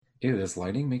Ew, this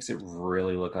lighting makes it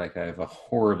really look like I have a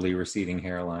horribly receding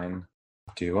hairline.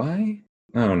 Do I?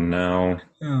 Oh no.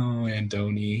 Oh,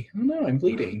 Andoni. Oh no, I'm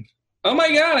bleeding. Oh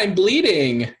my god, I'm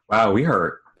bleeding! Wow, we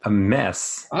are a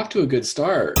mess. Off to a good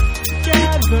start.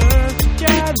 Together,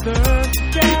 together,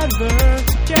 together,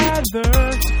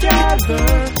 together,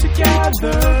 together,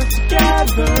 together,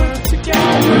 together,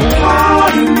 together.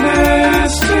 Part in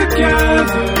this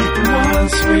together.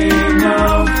 Once we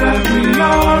know that we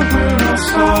are all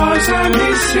stars, and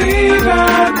we see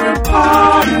that we're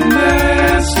part in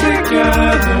this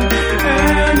together.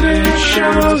 And it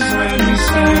shows when we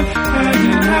stand hand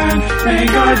in hand,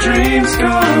 make our dreams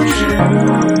come true.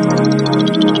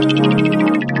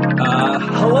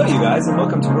 Hello, you guys, and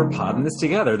welcome to We're Podding This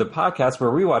Together, the podcast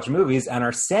where we watch movies and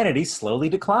our sanity slowly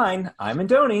decline. I'm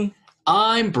Andoni.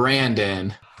 I'm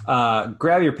Brandon.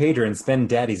 Grab your pager and spend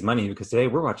daddy's money because today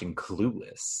we're watching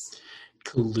Clueless.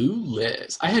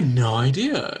 Clueless. I had no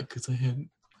idea because I'm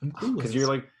clueless. Because you're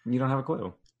like, you don't have a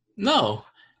clue. No.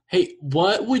 Hey,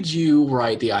 what would you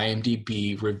write the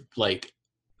IMDb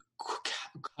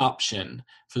option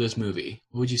for this movie?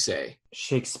 What would you say?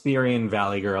 Shakespearean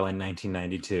Valley Girl in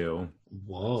 1992.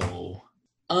 Whoa.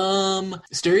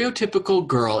 Stereotypical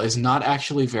girl is not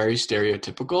actually very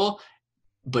stereotypical,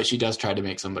 but she does try to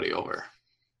make somebody over.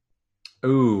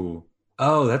 Ooh.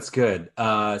 Oh, that's good.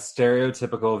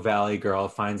 Stereotypical Valley Girl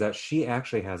finds out she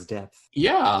actually has depth.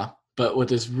 Yeah, but what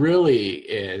this really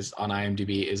is on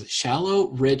IMDb is shallow,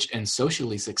 rich, and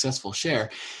socially successful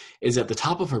Cher is at the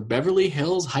top of her Beverly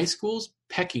Hills High School's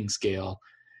pecking scale.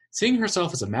 Seeing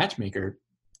herself as a matchmaker,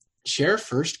 Cher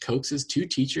first coaxes two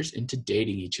teachers into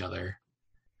dating each other.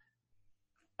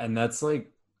 And that's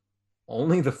like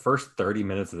only the first 30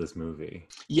 minutes of this movie.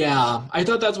 Yeah, I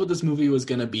thought that's what this movie was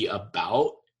going to be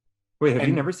about. Wait, have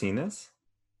you never seen this?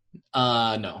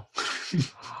 No.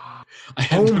 I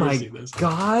have never seen this.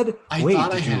 God! Wait,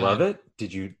 did you had. love it?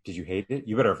 Did you hate it?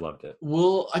 You better have loved it.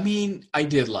 Well, I mean, I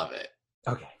did love it.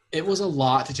 Okay. It was a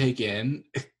lot to take in,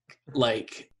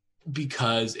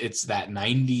 because it's that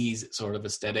 90s sort of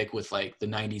aesthetic with like the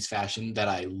 90s fashion that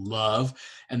I love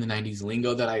and the 90s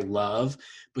lingo that I love.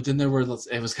 But then it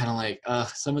was kind of like,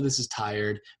 some of this is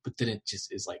tired, but then it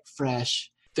just is like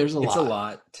fresh. It's a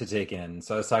lot to take in.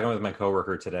 So I was talking with my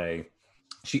coworker today.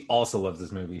 She also loves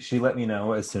this movie. She let me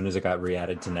know as soon as it got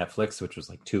re-added to Netflix, which was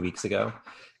like 2 weeks ago,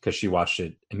 because she watched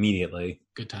it immediately.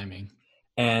 Good timing.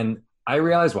 And I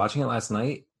realized watching it last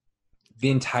night, the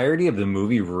entirety of the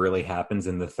movie really happens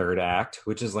in the third act,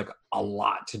 which is like a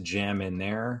lot to jam in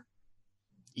there.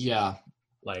 Yeah.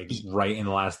 Like right in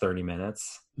the last 30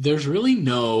 minutes. There's really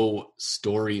no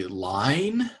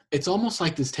storyline. It's almost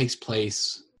like this takes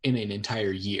place in an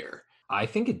entire year. I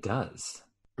think it does.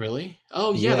 Really?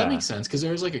 Oh, yeah. That makes sense because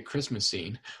there's like a Christmas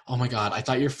scene. Oh my God. I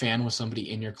thought your fan was somebody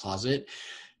in your closet.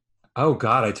 Oh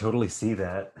God, I totally see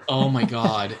that. Oh my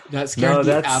God. That scared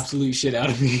the absolute shit out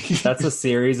of me. That's a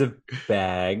series of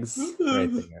bags right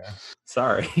there.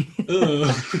 Sorry.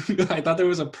 I thought there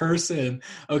was a person.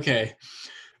 Okay.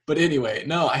 But anyway,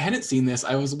 no, I hadn't seen this.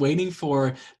 I was waiting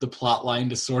for the plot line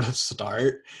to sort of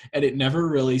start, and it never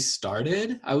really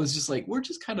started. I was just like, we're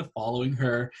just kind of following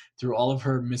her through all of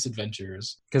her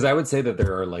misadventures. Because I would say that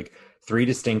there are like 3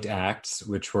 distinct acts,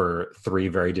 which were 3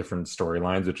 very different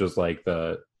storylines, which was like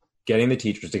the getting the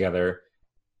teachers together,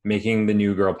 making the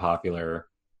new girl popular,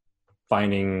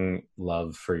 finding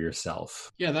love for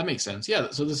yourself. Yeah, that makes sense.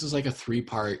 Yeah, so this is like a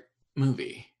 3-part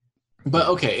movie. But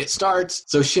okay, it starts.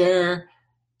 So Cher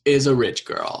is a rich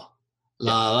girl.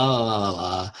 La la la la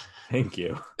la. Thank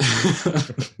you.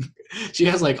 She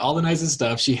has like all the nicest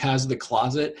stuff. She has the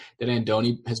closet that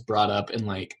Andoni has brought up in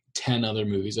like 10 other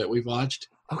movies that we've watched.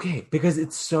 Okay, because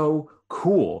it's so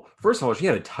cool. First of all, she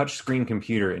had a touchscreen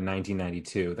computer in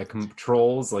 1992 that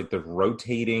controls like the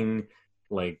rotating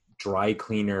like dry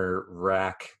cleaner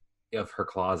rack of her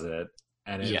closet,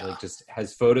 and it like just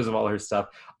has photos of all her stuff.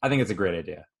 I think it's a great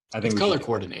idea. I think it's color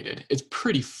coordinated. It's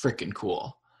pretty freaking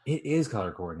cool. It is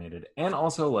color coordinated and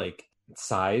also like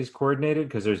size coordinated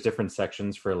because there's different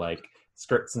sections for like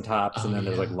skirts and tops, and then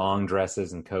there's like long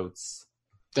dresses and coats.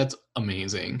 That's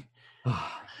amazing.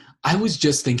 I was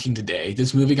just thinking today,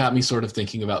 this movie got me sort of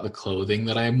thinking about the clothing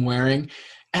that I'm wearing.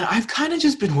 And I've kind of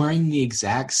just been wearing the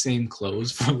exact same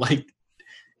clothes for like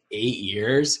 8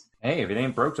 years. Hey, if it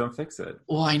ain't broke, don't fix it.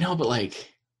 Well, I know, but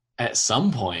like at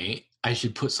some point I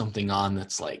should put something on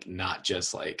that's like not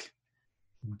just like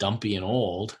dumpy and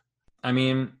old. I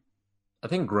mean, I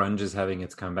think grunge is having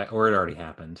its comeback, or it already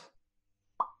happened.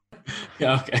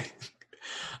 Yeah, okay.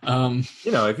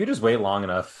 If you just wait long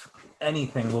enough,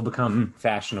 anything will become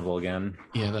fashionable again.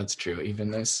 Yeah, that's true.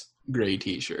 Even this gray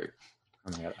t-shirt.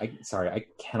 Oh my god! I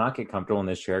cannot get comfortable in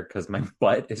this chair because my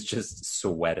butt is just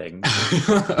sweating.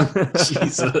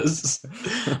 Jesus.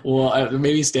 Well,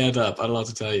 maybe stand up. I don't know what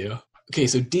to tell you. Okay,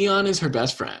 so Dion is her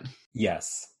best friend.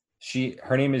 Yes.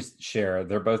 Her name is Cher.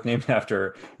 They're both named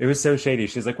after, it was so shady.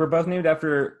 She's like, we're both named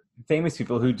after famous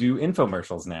people who do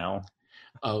infomercials now.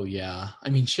 Oh, yeah. I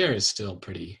mean, Cher is still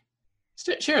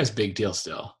Cher is a big deal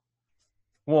still.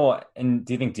 Well, and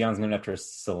do you think Dion's named after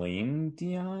Celine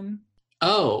Dion?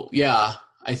 Oh, yeah.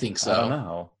 I think so. I don't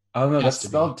know. Oh, no, that's Has to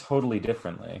spelled be. totally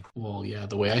differently. Well, yeah,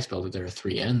 the way I spelled it, there are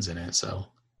 3 N's in it, so.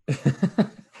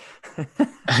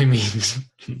 I mean,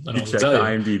 I don't know You what to check tell the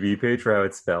you. IMDb page for how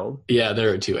it's spelled. Yeah,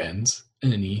 there are 2 N's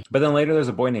and an E. But then later there's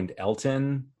a boy named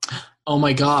Elton. Oh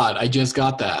my God, I just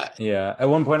got that. Yeah. At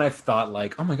one point I thought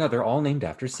like, oh my god, they're all named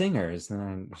after singers. And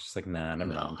I'm just like, nah,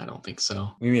 never No, mind. I don't think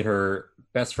so. We meet her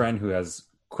best friend who has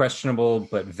questionable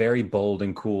but very bold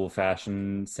and cool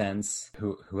fashion sense.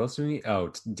 Who else do we meet?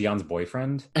 Oh, Dion's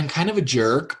boyfriend. And kind of a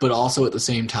jerk, but also at the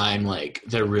same time, like,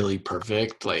 they're really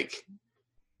perfect. Like,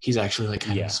 he's actually, like,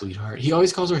 kind of Yeah. a sweetheart. He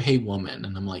always calls her, hey, woman.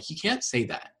 And I'm like, you can't say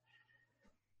that,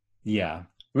 Yeah.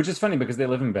 Which is funny because they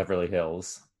live in Beverly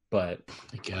Hills, but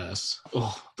I guess.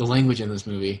 Oh, the language in this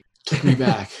movie took me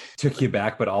back. took you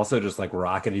back, but also just like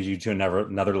rocketed you to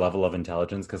another level of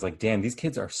intelligence. Because like, damn, these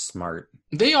kids are smart.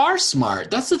 They are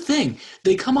smart. That's the thing.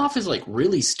 They come off as, like,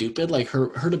 really stupid. Like,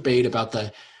 her debate about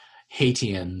the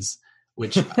Haitians,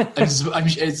 which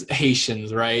it's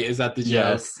Haitians, right? Is that the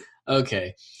joke?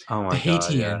 Okay. Oh The my god. Yeah.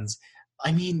 Haitians.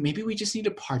 I mean, maybe we just need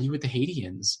to party with the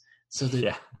Haitians so that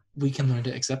Yeah. we can learn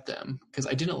to accept them. Because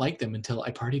I didn't like them until I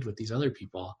partied with these other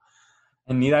people.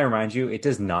 And need I remind you, it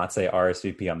does not say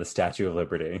RSVP on the Statue of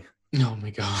Liberty. Oh my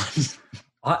God.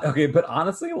 Okay, but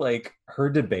honestly, like her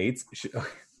debates,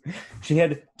 she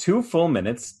had 2 full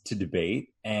minutes to debate,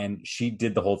 and she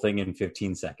did the whole thing in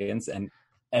 15 seconds. And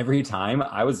every time,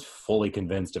 I was fully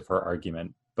convinced of her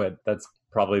argument. But that's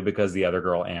probably because the other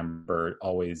girl, Amber,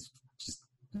 always just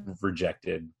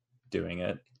rejected doing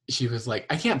it. She was like,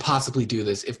 I can't possibly do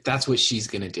this if that's what she's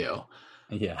going to do.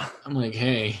 Yeah, I'm like,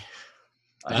 hey,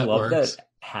 I that love works. that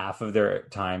half of their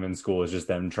time in school is just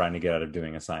them trying to get out of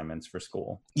doing assignments for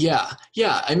school. Yeah.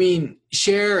 I mean,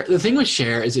 the thing with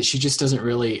Cher is that she just doesn't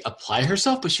really apply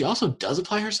herself, but she also does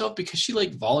apply herself because she,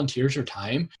 like, volunteers her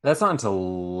time. That's not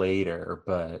until later,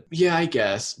 but Yeah, I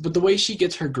guess. But the way she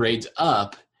gets her grades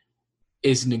up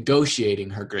is negotiating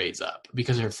her grades up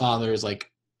because her father is,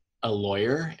 like, a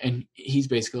lawyer, and he's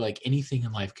basically like, anything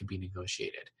in life can be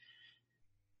negotiated.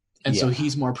 And so Yeah.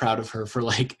 he's more proud of her for,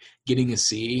 like, getting a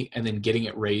C and then getting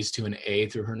it raised to an A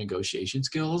through her negotiation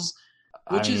skills,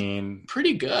 which I is mean,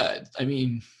 pretty good. I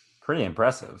mean, pretty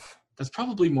impressive. that's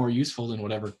probably more useful than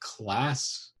whatever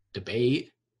class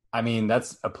debate. I mean,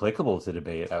 that's applicable to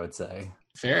debate, I would say.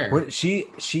 Fair. What she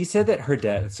said that her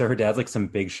dad's like some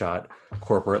big shot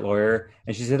corporate lawyer,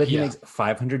 and she said that he Yeah. makes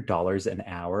 $500 an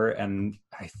hour. And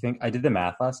I think I did the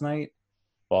math last night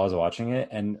while I was watching it,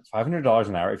 and $500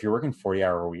 an hour, if you're working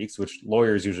 40-hour weeks, which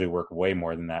lawyers usually work way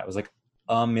more than that, it was like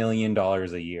 $1 million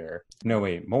a year. No,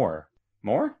 wait, more?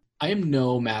 I am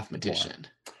no mathematician.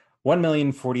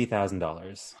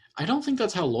 $1,040,000. I don't think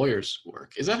that's how lawyers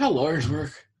work. Is that how lawyers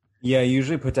work? Yeah, you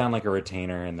usually put down like a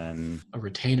retainer and then A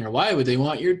retainer. Why would they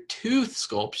want your tooth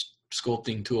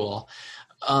sculpting tool?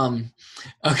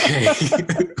 Okay.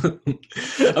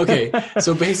 Okay.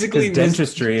 So basically, because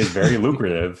dentistry is very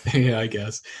lucrative. yeah, I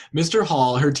guess Mr.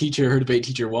 Hall, her debate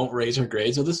teacher, won't raise her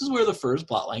grade. So this is where the first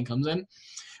plot line comes in,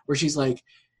 where she's like,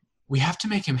 we have to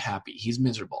make him happy. He's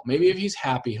miserable. Maybe if he's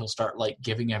happy, he'll start, like,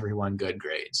 giving everyone good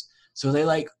grades. So they,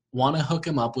 like, want to hook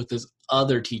him up with this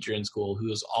other teacher in school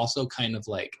who is also kind of,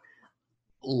 like,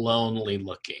 lonely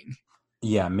looking.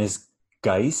 Yeah, Miss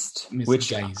Geist, Miss which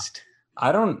Geist.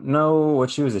 I don't know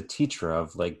what she was a teacher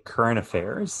of, like current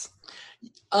affairs.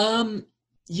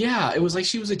 Yeah, it was like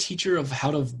she was a teacher of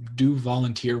how to do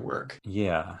volunteer work.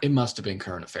 Yeah. It must have been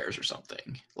current affairs or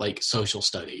something, like social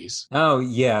studies. Oh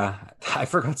yeah, I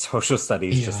forgot social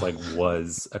studies just Yeah. like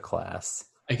was a class.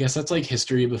 I guess that's like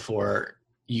history before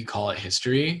you call it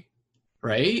history,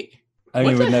 right? I What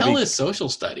mean, the wouldn't that hell be? is social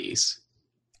studies?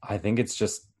 I think it's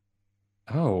just.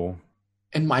 Oh,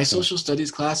 In my social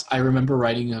studies class, I remember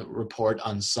writing a report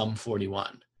on Sum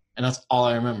 41, and that's all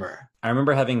I remember. I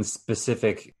remember having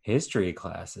specific history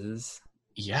classes.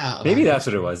 Yeah, Maybe about that's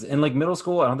what it history. was. In like middle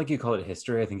school, I don't think you called it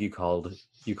history. I think you called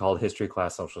history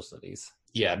class social studies.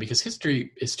 Yeah, because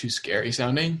history is too scary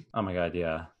sounding. Oh my god,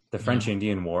 yeah. The French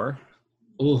Indian War.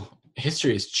 Oh,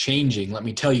 history is changing. Let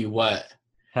me tell you what.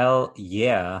 Hell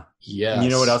yeah. Yes. You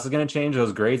know what else is going to change?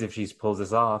 Those grades if she pulls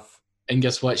this off. And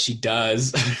guess what? She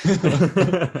does.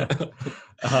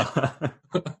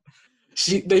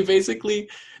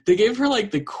 They gave her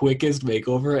like the quickest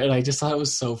makeover, and I just thought it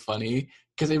was so funny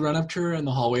because they run up to her in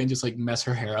the hallway and just like mess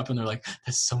her hair up, and they're like,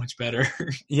 "That's so much better."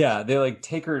 Yeah, they like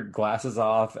take her glasses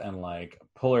off and like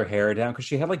pull her hair down because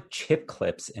she had like chip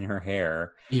clips in her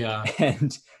hair. Yeah,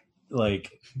 And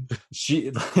like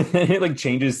she it like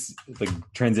changes, like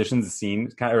transitions the scene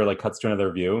kind of, or like cuts to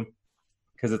another view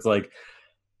because it's like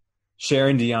Cher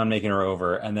and Dion making her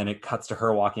over, and then it cuts to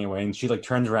her walking away, and she like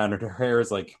turns around and her hair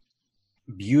is like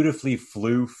beautifully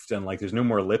floofed, and like there's no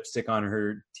more lipstick on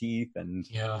her teeth, and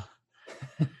yeah.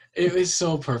 It was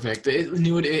so perfect. It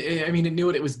knew it knew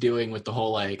what it was doing with the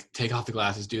whole like take off the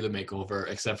glasses, do the makeover,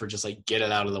 except for just like get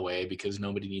it out of the way because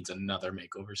nobody needs another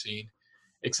makeover scene.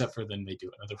 Except for then they do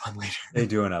another one later. They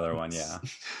do another one, yeah.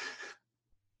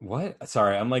 What?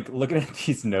 Sorry, I'm like looking at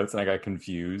these notes and I got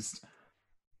confused.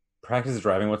 Practice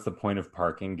driving. What's the point of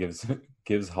parking?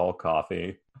 Gives Hall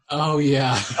coffee. Oh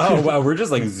yeah. Oh wow, we're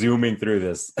just like zooming through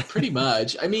this. Pretty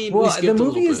much. I mean, well, we the skipped a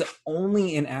movie little is bit.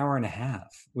 only an hour and a half,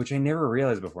 which I never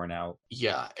realized before now.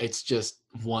 Yeah, it's just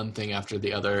one thing after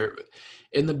the other.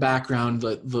 In the background,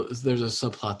 there's a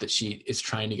subplot that she is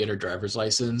trying to get her driver's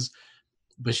license,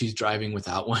 but she's driving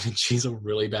without one, and she's a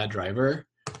really bad driver.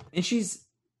 And she's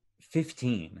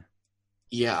 15.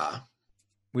 Yeah.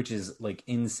 Which is like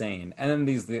insane. And then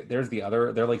there's the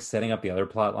other, they're like setting up the other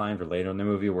plot line for later in the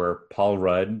movie where Paul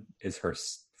Rudd is her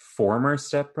former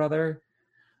stepbrother.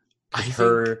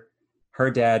 Her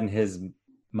dad and his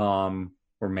mom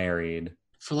were married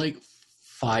for like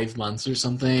 5 months or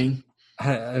something.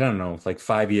 I don't know, like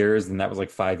 5 years, and that was like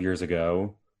 5 years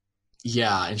ago.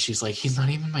 Yeah, and she's like, he's not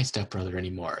even my stepbrother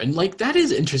anymore. And like that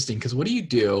is interesting because what do you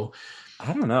do?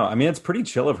 I don't know. I mean, it's pretty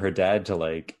chill of her dad to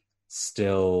like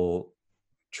still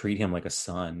treat him like a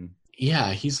son.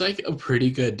 Yeah, he's like a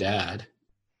pretty good dad.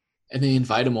 And they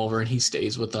invite him over and he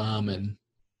stays with them, and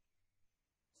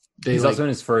he's also in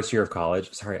his first year of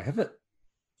college. Sorry, I have a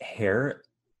hair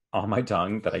on my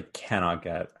tongue that I cannot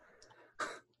get.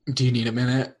 Do you need a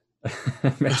minute?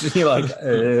 Imagine you like,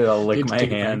 I'll lick my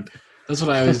hand. That's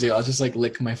what I always do. I'll just like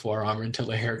lick my forearm until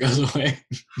the hair goes away.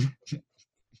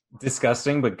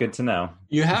 Disgusting, but good to know.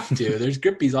 You have to. There's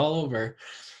grippies all over.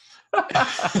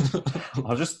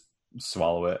 I'll just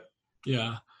swallow it.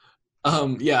 Yeah.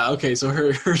 Yeah, okay, so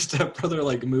her stepbrother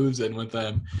like moves in with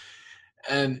them.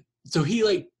 And so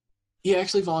he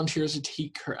actually volunteers to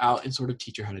take her out and sort of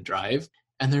teach her how to drive.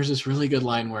 And there's this really good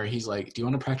line where he's like, "Do you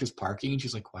want to practice parking?" And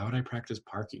she's like, "Why would I practice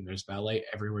parking? There's valet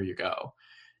everywhere you go."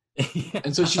 Yeah.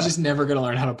 And so she's just never going to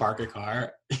learn how to park a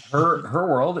car. Her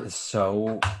world is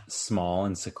so small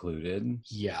and secluded.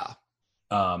 Yeah.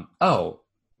 Oh,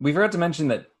 we forgot to mention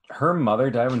that her mother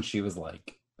died when she was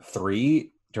like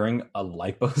 3 during a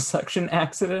liposuction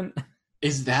accident.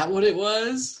 Is that what it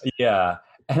was? Yeah.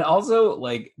 And also,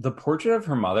 like, the portrait of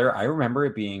her mother, I remember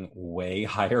it being way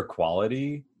higher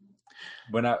quality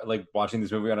when I like watching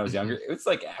this movie when I was younger. It was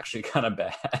like actually kind of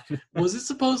bad. Was it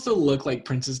supposed to look like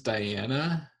Princess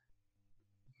Diana?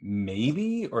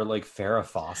 Maybe, or like Farrah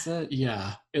Fawcett.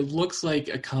 Yeah, it looks like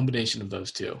a combination of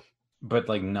those two, but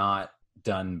like not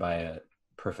done by a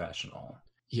professional.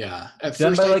 Yeah,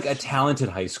 done by like a talented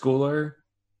high schooler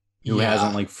who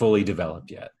hasn't like fully developed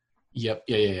yet. Yep.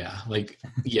 Yeah. Like,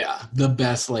 yeah, the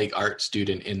best like art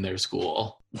student in their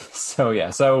school. So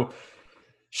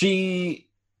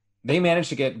they managed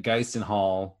to get Geist and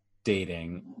Hall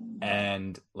dating,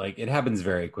 and like it happens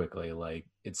very quickly. Like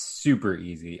it's super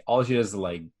easy. All she does is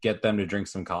like get them to drink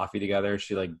some coffee together.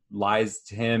 She like lies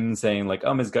to him saying like,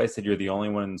 "Oh, Miss Geist said you're the only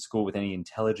one in school with any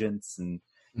intelligence, and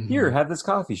here, have this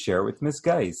coffee, share with Miss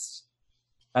Geist."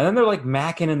 And then they're like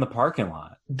macking in the parking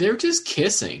lot. They're just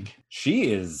kissing.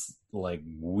 She is like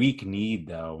weak-kneed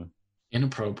though.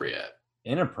 Inappropriate,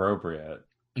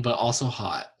 but also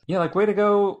hot. Yeah, like way to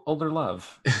go, older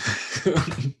love.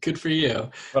 Good for you.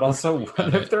 But also,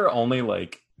 what if they're only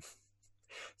like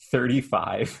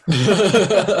 35?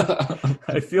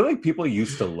 I feel like people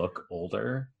used to look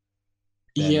older.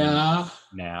 Yeah.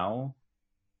 Now,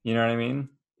 you know what I mean?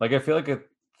 Like I feel like a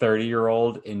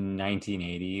 30-year-old in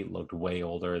 1980 looked way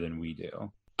older than we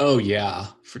do. Oh yeah.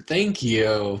 Thank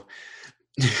you.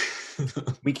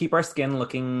 We keep our skin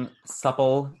looking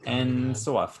supple and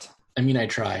soft. I mean, I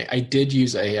try. I did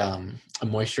use a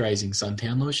moisturizing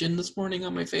suntan lotion this morning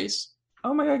on my face.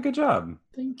 Oh my god, good job.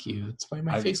 Thank you. That's why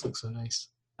my face looks so nice.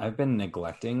 I've been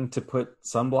neglecting to put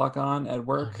sunblock on at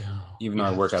work, even though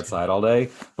I work outside all day.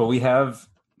 But we have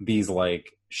these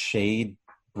like shade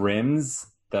brims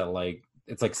that like,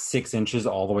 it's like 6 inches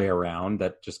all the way around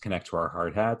that just connect to our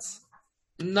hard hats.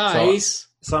 Nice.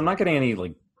 So I'm not getting any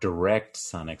like direct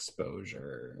sun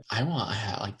exposure. I want a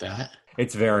hat like that.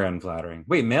 It's very unflattering.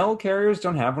 Wait, mail carriers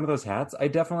don't have one of those hats? I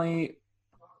definitely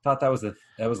thought that was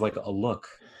like a look.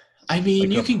 I mean,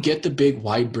 Like you can get the big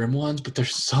wide brim ones, but they're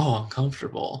so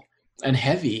uncomfortable and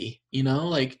heavy, you know?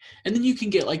 Like, and then you can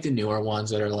get like the newer ones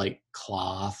that are like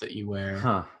cloth that you wear.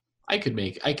 Huh. I could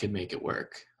make it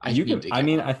work. I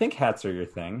think hats are your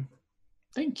thing.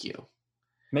 Thank you.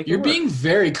 Make You're it work. being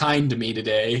very kind to me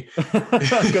today.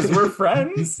 Because we're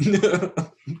friends. And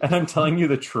I'm telling you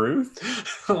the truth.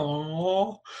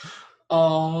 Oh,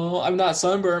 I'm not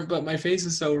sunburned, but my face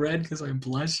is so red because I'm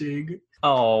blushing.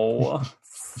 Oh,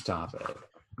 stop it.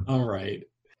 All right.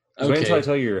 Wait until I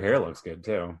tell you your hair looks good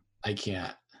too. I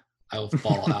can't. I will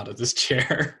fall out of this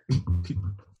chair.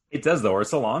 It does though. Are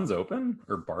salons open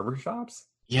or barber shops?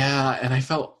 Yeah, and I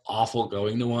felt awful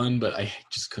going to one, but I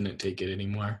just couldn't take it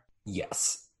anymore.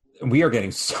 Yes. We are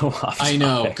getting so off I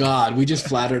know. topic. God, we just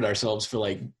flattered ourselves for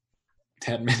like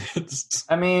 10 minutes.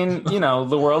 I mean,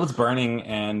 the world is burning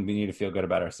and we need to feel good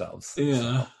about ourselves.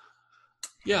 Yeah. So.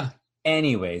 Yeah.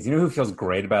 Anyways, you know who feels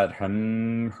great about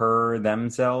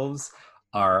themselves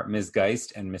are Ms.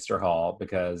 Geist and Mr. Hall,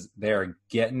 because they're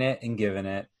getting it and giving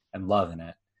it and loving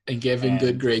it. And giving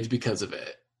good grades because of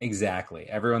it. Exactly.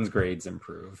 Everyone's grades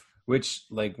improve. Which,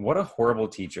 like, what a horrible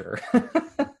teacher.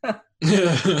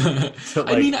 So,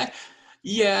 like,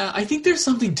 I think there's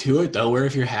something to it though, where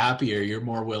if you're happier, you're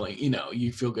more willing,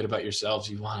 you feel good about yourselves,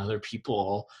 you want other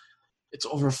people, it's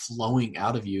overflowing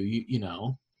out of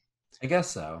you. I guess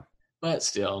so. But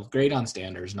still, grade on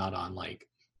standards, not on like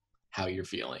how you're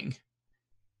feeling.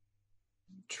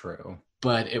 True.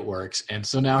 But it works. And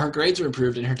so now her grades are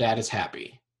improved and her dad is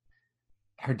happy.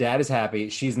 Her dad is happy.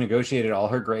 She's negotiated all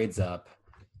her grades up.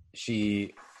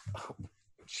 She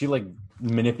like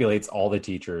manipulates all the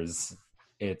teachers.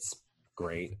 It's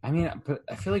great. I mean, but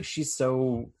I feel like she's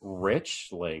so rich.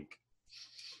 Like,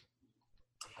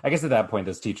 I guess at that point,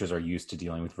 those teachers are used to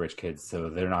dealing with rich kids, so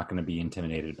they're not going to be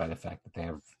intimidated by the fact that they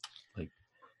have like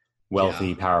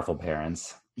wealthy, powerful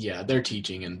parents. Yeah, they're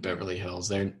teaching in Beverly Hills.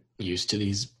 They're used to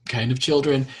these kind of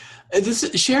children.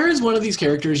 Cher is one of these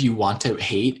characters you want to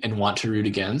hate and want to root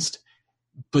against,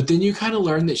 but then you kind of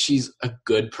learn that she's a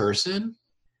good person.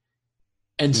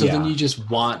 And so then you just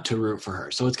want to root for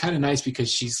her. So it's kind of nice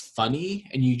because she's funny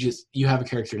and you have a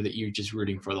character that you're just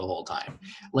rooting for the whole time.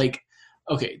 Like,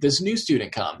 okay, this new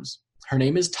student comes. Her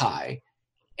name is Ty.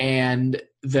 And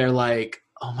they're like,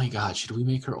 oh my God, should we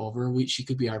make her over? She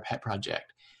could be our pet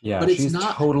project. Yeah, but she's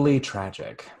not totally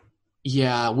tragic.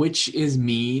 Yeah, which is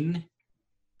mean.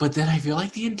 But then I feel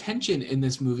like the intention in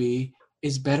this movie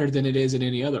is better than it is in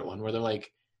any other one, where they're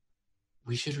like,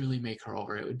 we should really make her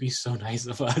over. It would be so nice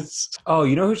of us. Oh,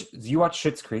 you know you watch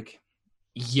Schitt's Creek?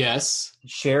 Yes.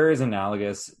 Cher is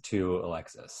analogous to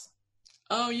Alexis.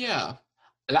 Oh, yeah.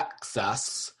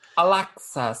 Alexis,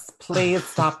 please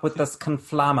stop with this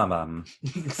conflamamum.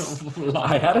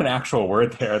 I had an actual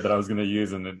word there that I was going to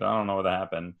use, and I don't know what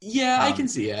happened. Yeah, I can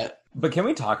see it. But can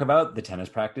we talk about the tennis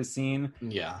practice scene?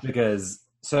 Yeah. Because,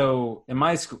 so, in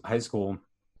my high school,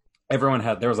 there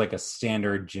was like a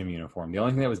standard gym uniform. The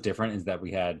only thing that was different is that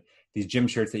we had these gym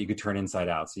shirts that you could turn inside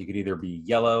out. So you could either be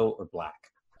yellow or black.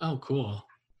 Oh, cool.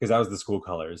 Because that was the school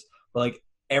colors. But like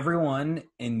everyone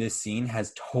in this scene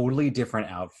has totally different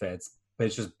outfits, but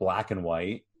it's just black and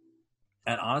white.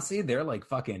 And honestly, they're like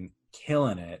fucking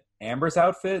killing it. Amber's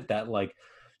outfit, that like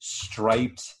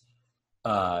striped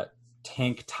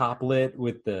tank toplet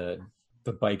with the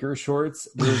biker shorts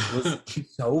was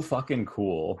so fucking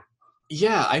cool.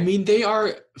 Yeah, I mean, they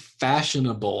are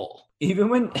fashionable. Even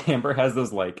when Amber has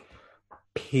those, like,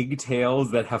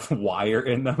 pigtails that have wire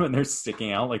in them and they're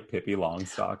sticking out like Pippi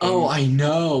Longstocking. Oh, I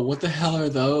know. What the hell are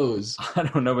those? I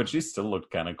don't know, but she still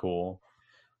looked kind of cool.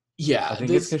 Yeah. I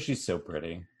think it's because she's so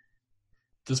pretty.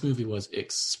 This movie was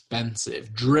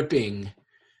expensive. Dripping.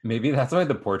 Maybe that's why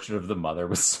the portrait of the mother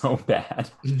was so bad.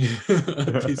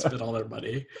 They spent all their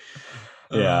money.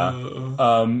 Yeah.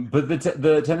 But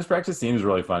the tennis practice scene is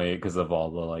really funny because of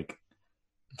all the like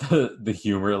the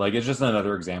humor. Like, it's just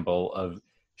another example of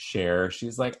Cher.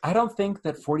 She's like, I don't think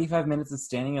that 45 minutes of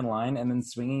standing in line and then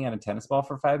swinging at a tennis ball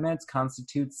for 5 minutes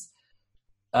constitutes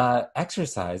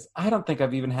exercise. I don't think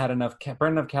I've even had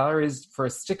burned enough calories for a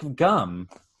stick of gum.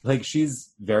 Like,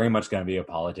 she's very much going to be a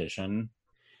politician.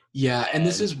 Yeah, and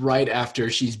this is right after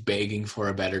she's begging for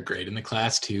a better grade in the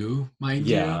class too, mind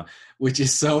you, which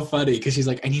is so funny because she's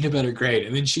like, I need a better grade.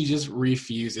 And then she just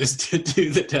refuses to do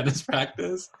the tennis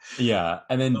practice. Yeah,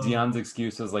 and then Dion's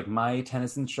excuse was like, my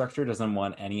tennis instructor doesn't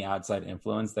want any outside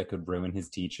influence that could ruin his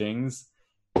teachings.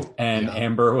 And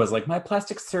Amber was like, my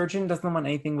plastic surgeon doesn't want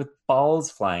anything with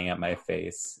balls flying at my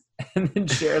face. And then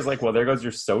Cher's like, well, there goes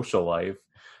your social life.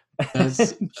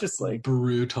 That's just like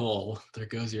brutal. There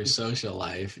goes your social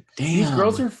life. Damn. These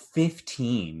girls are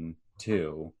 15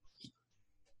 too.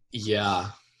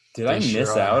 Yeah. Did I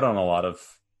miss out on a lot of?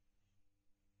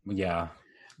 Yeah.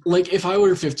 Like if I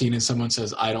were 15 and someone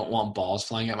says, I don't want balls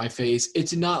flying at my face,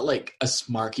 it's not like a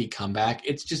smarky comeback.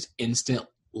 It's just instant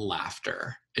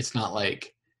laughter. It's not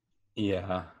like,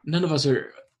 yeah, none of us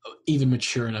are even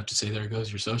mature enough to say there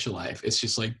goes your social life. It's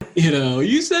just like,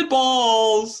 you said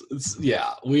balls.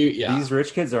 These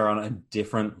rich kids are on a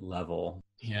different level.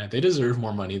 Yeah, they deserve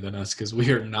more money than us because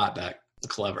we are not that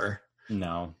clever.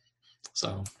 No.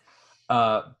 So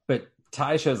but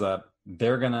Ty shows up.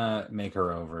 They're gonna make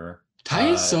her over. Ty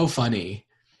is so funny.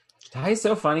 Ty is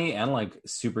so funny and like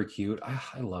super cute.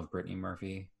 I love Brittany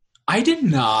Murphy. I did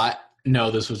not know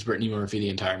this was Brittany Murphy the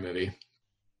entire movie.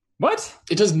 What?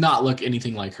 It does not look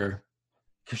anything like her.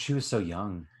 Because she was so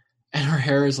young. And her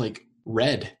hair is like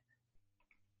red.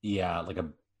 Yeah, like a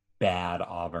bad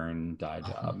auburn dye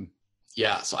job.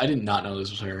 Yeah, so I did not know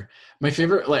this was her.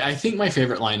 I think my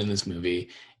favorite line in this movie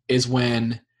is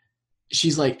when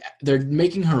she's like, they're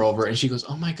making her over and she goes,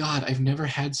 oh my God, I've never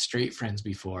had straight friends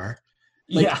before.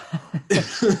 Like,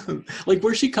 yeah. Like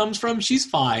where she comes from, she's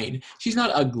fine. She's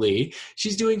not ugly.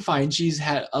 She's doing fine. She's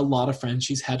had a lot of friends.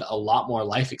 She's had a lot more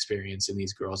life experience than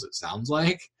these girls, it sounds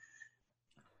like.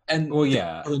 And well,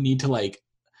 yeah, the need to like,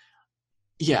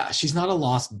 yeah, she's not a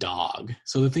lost dog.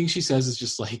 So the thing she says is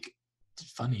just like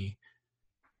funny.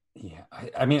 Yeah,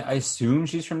 I mean, I assume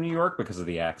she's from New York because of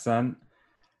the accent.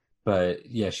 But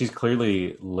yeah, she's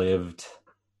clearly lived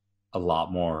a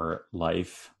lot more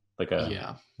life, like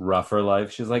a rougher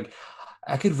life. She's like,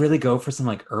 I could really go for some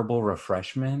like herbal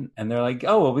refreshment. And they're like,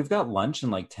 oh, well, we've got lunch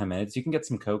in like 10 minutes. You can get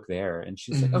some Coke there. And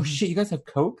she's like, oh shit, you guys have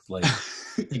Coke? Like,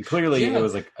 and clearly it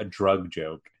was like a drug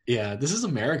joke. Yeah, this is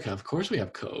America. Of course we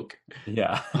have Coke.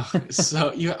 Yeah.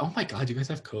 So oh my God, you guys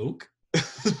have Coke?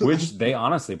 Which they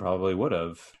honestly probably would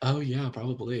have. Oh yeah,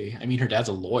 probably. I mean, her dad's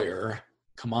a lawyer.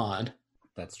 Come on.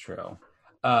 That's true.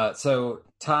 So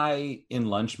Ty in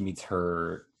lunch meets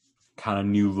her kind of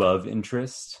new love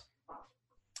interest,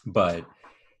 but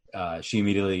she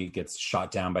immediately gets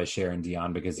shot down by Sharon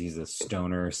Dion because he's a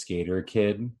stoner skater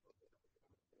kid.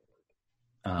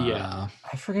 Yeah.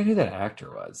 I forget who that actor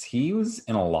was. He was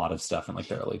in a lot of stuff in like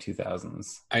the early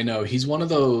 2000s. I know. He's one of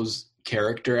those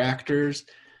character actors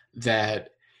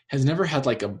that has never had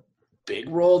like a big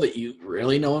role that you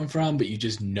really know him from, but you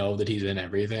just know that he's in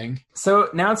everything. So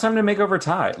now it's time to make over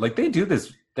Ty. Like they do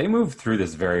this, they move through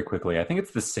this very quickly. I think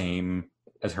it's the same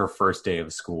as her first day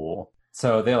of school.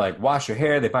 So they like wash her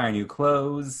hair, they buy her new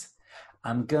clothes.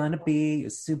 I'm gonna be a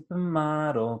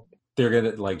supermodel. They're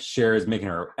gonna like Cher is making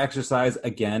her exercise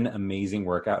again. Amazing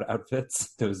workout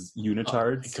outfits. Those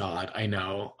unitards. Oh my God, I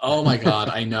know. Oh my God,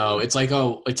 I know. It's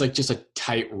like just a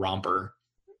tight romper.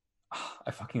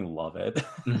 I fucking love it.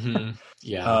 Mm-hmm.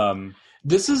 Yeah.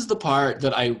 This is the part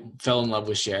that I fell in love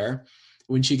with Cher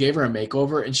when she gave her a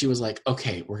makeover and she was like,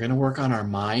 okay, we're going to work on our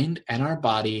mind and our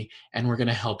body and we're going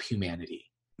to help humanity.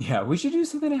 Yeah, we should do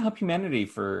something to help humanity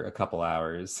for a couple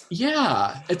hours.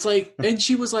 Yeah. It's like, and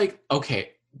she was like, okay,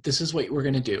 this is what we're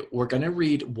going to do. We're going to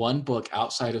read one book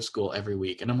outside of school every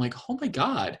week. And I'm like, oh my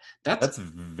God, that's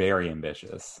very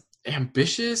ambitious.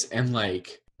 Ambitious and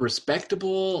like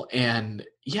respectable and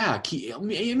yeah, I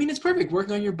mean it's perfect.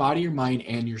 Working on your body, your mind,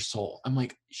 and your soul. I'm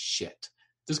like, shit.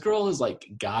 This girl has like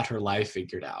got her life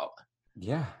figured out.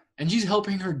 Yeah. And she's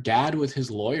helping her dad with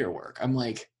his lawyer work. I'm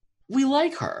like, we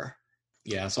like her.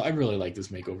 Yeah, so I really like this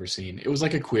makeover scene. It was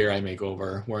like a Queer Eye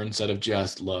makeover where instead of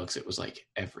just looks, it was like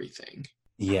everything.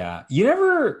 Yeah. You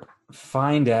never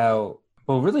find out,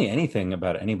 well, really anything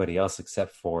about anybody else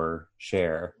except for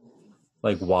Cher.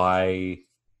 Like, why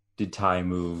did Ty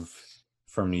move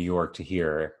from New York to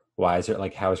here? Why is it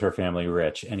like, how is her family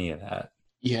rich? Any of that?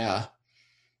 Yeah.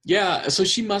 Yeah. So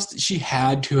she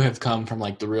had to have come from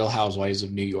like the Real Housewives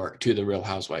of New York to the Real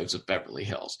Housewives of Beverly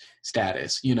Hills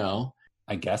status, you know?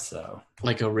 I guess so.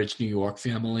 Like a rich New York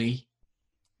family.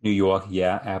 New York.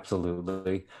 Yeah,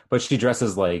 absolutely. But she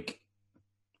dresses like,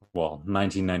 well,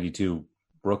 1992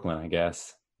 Brooklyn, I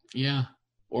guess. Yeah.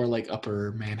 Or like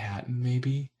Upper Manhattan,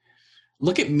 maybe.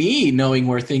 Look at me knowing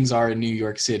where things are in New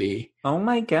York City. Oh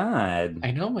my God. I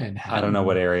know Manhattan. I don't know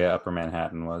what area Upper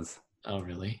Manhattan was. Oh,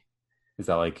 really? Is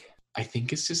that like... I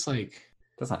think it's just like...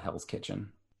 That's not Hell's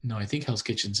Kitchen. No, I think Hell's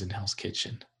Kitchen's in Hell's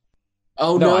Kitchen.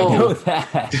 Oh, no. I know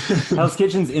that. Hell's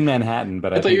Kitchen's in Manhattan,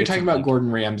 but I thought you were talking about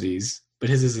Gordon Ramsay's, but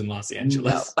his is in Los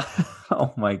Angeles. No.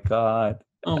 Oh my God.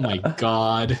 Oh my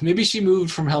God. Maybe she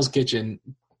moved from Hell's Kitchen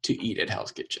to eat at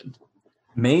Hell's Kitchen.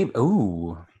 Maybe.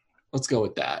 Ooh. Let's go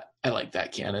with that. I like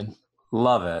that canon.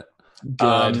 Love it.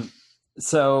 Good.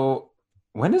 So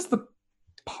when does the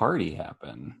party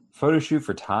happen? Photo shoot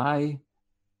for Ty?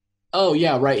 Oh,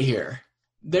 yeah, right here.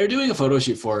 They're doing a photo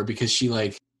shoot for her because she,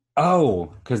 like...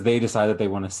 Oh, because they decided they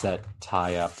want to set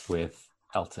Ty up with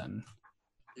Elton.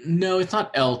 No, it's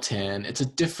not Elton. It's a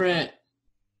different...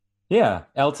 Yeah,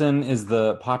 Elton is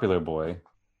the popular boy.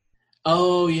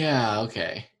 Oh, yeah,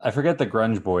 okay. I forget the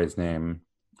grunge boy's name.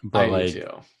 But I do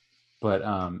too. But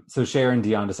so Cher and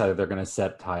Dion decided they're going to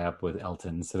set Ty up with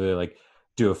Elton. So they like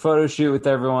do a photo shoot with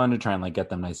everyone to try and like get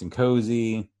them nice and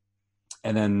cozy.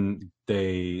 And then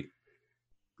they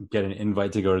get an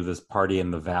invite to go to this party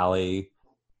in the Valley,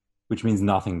 which means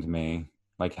nothing to me.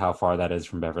 Like how far that is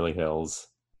from Beverly Hills.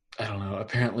 I don't know.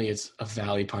 Apparently it's a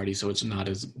Valley party, so it's not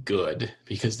as good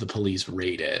because the police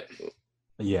raid it.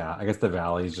 Yeah, I guess the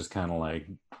Valley is just kind of like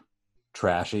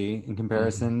trashy in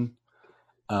comparison.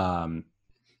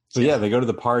 So yeah, they go to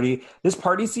the party. This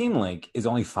party scene like is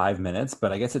only 5 minutes,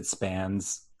 but I guess it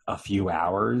spans a few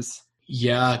hours.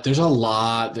 Yeah, there's a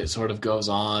lot that sort of goes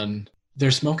on.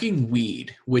 They're smoking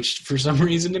weed, which for some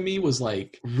reason to me was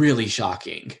like really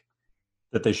shocking.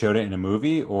 That they showed it in a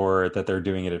movie or that they're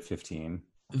doing it at 15?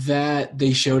 That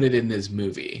they showed it in this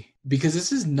movie. Because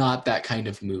this is not that kind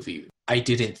of movie, I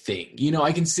didn't think. You know,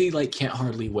 I can see like Can't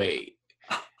Hardly Wait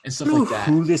and stuff like that.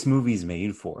 Who this movie's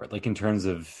made for, like in terms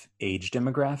of age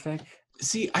demographic?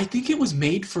 See, I think it was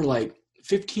made for like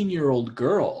 15-year-old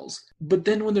girls. But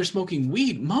then when they're smoking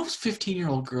weed, most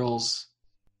 15-year-old girls,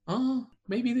 oh,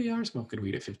 maybe they are smoking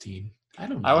weed at 15. I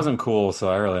don't know. I wasn't cool, so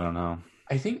I really don't know.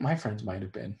 I think my friends might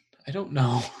have been. I don't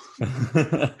know.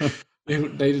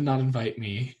 They did not invite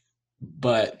me.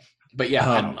 But yeah,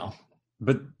 I don't know.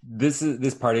 But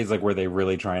this party is like where they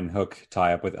really try and hook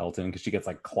Ty up with Elton because she gets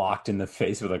like clocked in the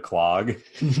face with a clog.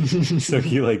 So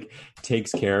he like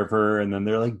takes care of her and then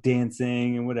they're like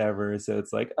dancing and whatever. So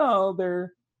it's like, oh,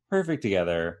 they're perfect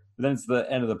together. But then it's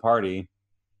the end of the party.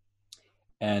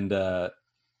 And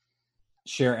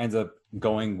Cher ends up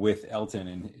going with Elton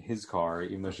in his car,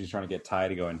 even though she's trying to get Ty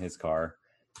to go in his car.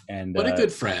 And what a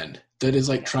good friend that is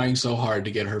like trying so hard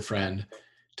to get her friend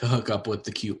to hook up with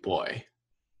the cute boy.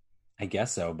 I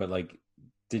guess so, but like,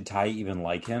 did Ty even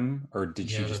like him, or did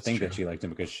she just think true. that she liked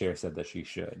him because Cher said that she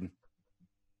should?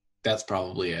 That's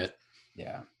probably it.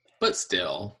 Yeah, but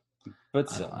still,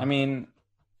 I mean,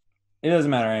 it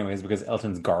doesn't matter anyways because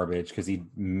Elton's garbage because he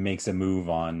makes a move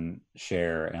on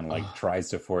Cher and like tries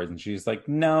to force, and she's like,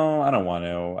 "No, I don't want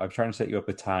to. I'm trying to set you up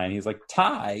with Ty," and he's like,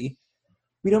 "Ty,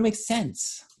 we don't make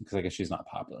sense," because I guess she's not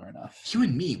popular enough. You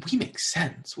and me, we make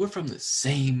sense. We're from the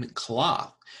same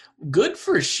cloth. Good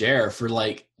for Cher for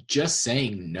like just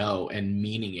saying no and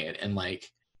meaning it and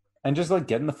just like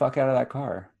getting the fuck out of that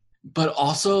car. But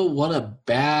also what a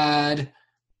bad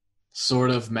sort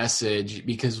of message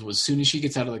because as soon as she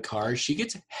gets out of the car, she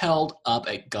gets held up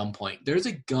at gunpoint. There's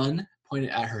a gun pointed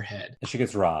at her head. And she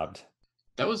gets robbed.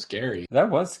 That was scary.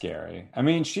 That was scary. I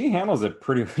mean, she handles it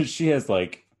pretty. She has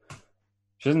like.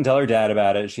 She doesn't tell her dad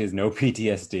about it. She has no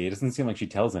PTSD. It doesn't seem like she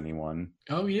tells anyone.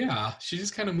 Oh, yeah. She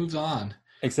just kind of moves on.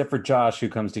 Except for Josh, who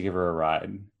comes to give her a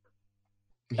ride.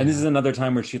 Yeah. And this is another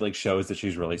time where she like shows that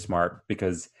she's really smart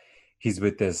because he's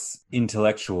with this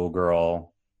intellectual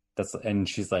girl and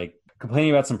she's like complaining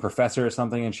about some professor or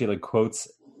something. And she like quotes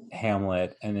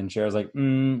Hamlet. And then Cher's like,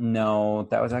 no,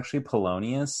 that was actually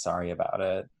Polonius. Sorry about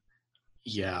it.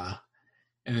 Yeah.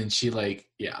 And then she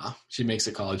makes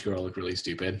a college girl look really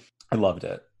stupid. I loved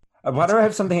it. Why do I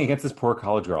have something against this poor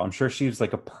college girl? I'm sure she was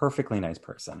like a perfectly nice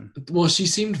person. Well, she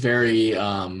seemed very,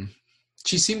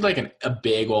 she seemed like a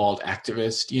big old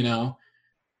activist, you know?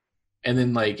 And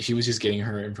then like she was just getting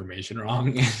her information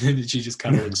wrong and then she just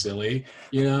kind of looked silly,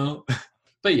 you know?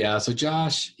 But yeah, so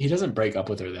Josh, he doesn't break up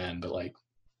with her then, but like.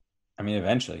 I mean,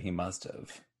 eventually he must have.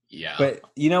 Yeah. But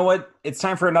you know what? It's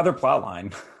time for another plot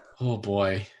line. Oh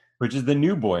boy. Which is the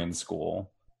new boy in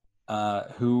school,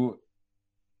 who...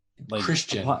 Like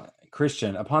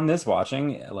Christian. Upon this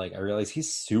watching, like I realized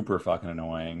he's super fucking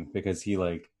annoying because he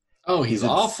like he's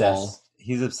awful.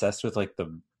 He's obsessed with like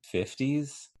the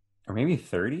 50s or maybe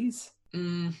 30s,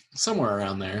 somewhere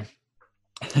around there.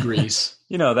 Greece,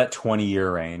 you know, that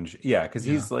 20-year range. Yeah, because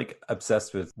he's like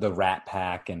obsessed with the Rat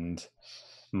Pack and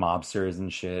mobsters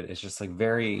and shit. It's just like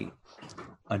very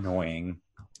annoying.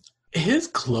 His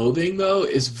clothing though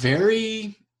is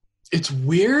very. It's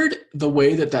weird the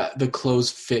way that the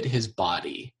clothes fit his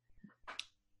body.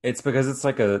 It's because it's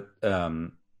like a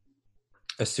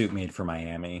suit made for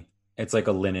Miami. It's like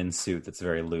a linen suit that's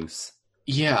very loose.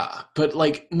 Yeah, but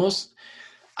like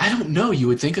I don't know, you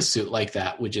would think a suit like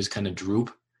that would just kind of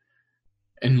droop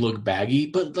and look baggy,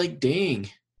 but like dang,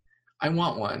 I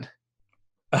want one.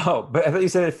 Oh, but I thought you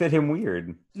said it fit him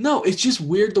weird. No, it's just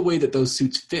weird the way that those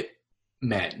suits fit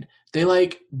men. They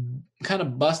like kind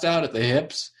of bust out at the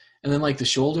hips, and then like the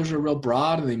shoulders are real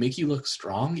broad, and they make you look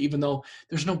strong, even though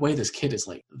there's no way this kid is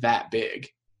like that big.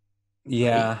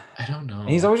 Yeah. I don't know. And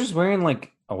he's always just wearing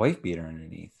like a wife beater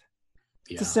underneath.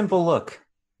 It's a simple look.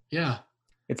 Yeah.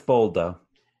 It's bold though.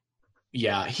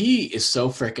 Yeah, he is so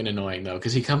freaking annoying though,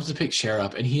 because he comes to pick Cher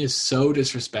up, and he is so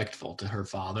disrespectful to her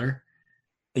father.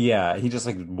 Yeah, he just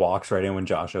like walks right in when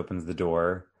Josh opens the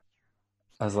door.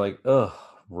 I was like, ugh,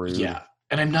 rude. Yeah.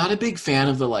 And I'm not a big fan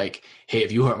of the like, hey,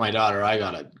 if you hurt my daughter, I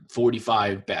got a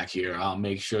 45 back here. I'll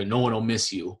make sure no one will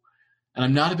miss you. And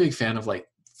I'm not a big fan of like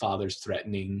fathers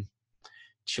threatening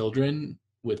children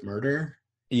with murder.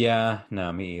 Yeah,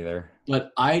 no, me either.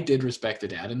 But I did respect the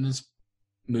dad in this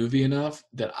movie enough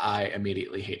that I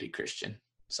immediately hated Christian.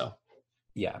 So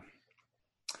Yeah.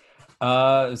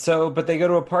 But they go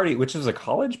to a party, which is a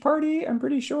college party, I'm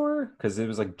pretty sure, because it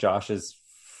was like Josh's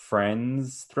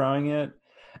friends throwing it.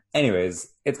 Anyways,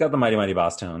 it's got the Mighty Mighty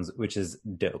Boss tones, which is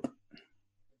dope.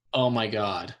 oh my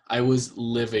god, I was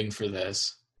living for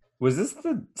this. Was this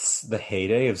the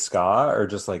heyday of ska, or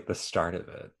just like the start of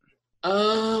it?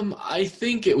 I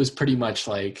think it was pretty much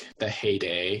like the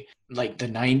heyday, like the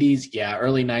 90s. Yeah,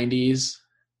 early 90s.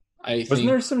 Wasn't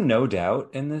there some No Doubt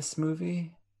in this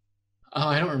movie? Oh,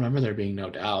 I don't remember there being No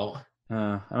Doubt.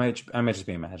 I might just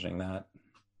be imagining that.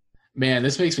 Man,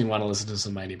 this makes me want to listen to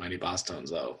some Mighty Mighty Boss Tones,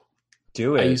 though.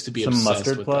 Do it. I used to be some obsessed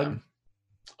Mustard with Plug. them.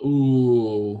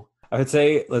 Ooh, I would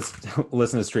say let's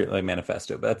listen to Streetlight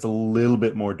Manifesto, but that's a little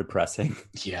bit more depressing.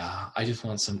 yeah. I just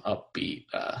want some upbeat.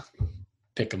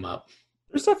 Pick 'em up.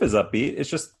 Their stuff is upbeat. It's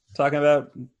just talking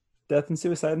about death and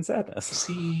suicide and sadness.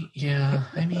 See, yeah.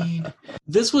 I mean,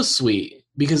 this was sweet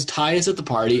because Ty is at the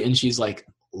party and she's like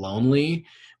lonely,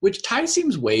 which Ty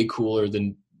seems way cooler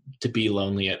than to be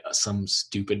lonely at some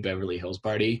stupid Beverly Hills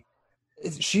party.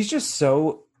 She's just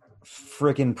so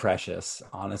freaking precious,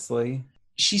 honestly.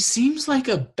 She seems like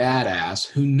a badass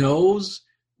who knows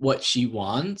what she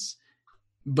wants,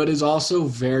 but is also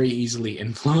very easily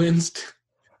influenced.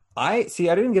 I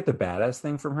didn't get the badass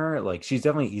thing from her. Like, she's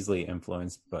definitely easily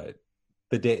influenced, but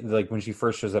the day, like when she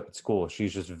first shows up at school,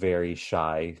 she's just very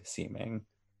shy seeming.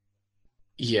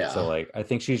 Yeah. So like, I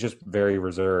think she's just very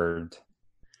reserved.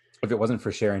 If it wasn't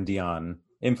for Sharon Dion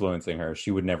influencing her,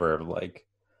 she would never have like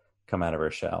come out of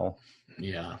her shell.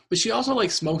 Yeah. But she also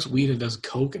like smokes weed and does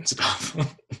coke and stuff.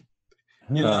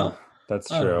 you know?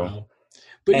 That's I don't true. know.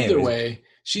 But either Anyways. way,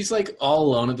 she's like all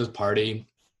alone at this party.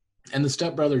 And the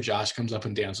stepbrother Josh comes up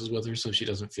and dances with her so she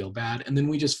doesn't feel bad. And then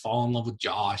we just fall in love with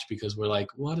Josh because we're like,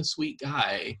 what a sweet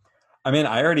guy. I mean,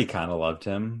 I already kind of loved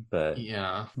him, but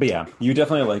Yeah. you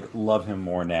definitely like love him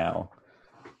more now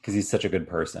because he's such a good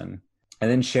person. And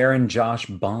then Sharon Josh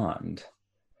bond.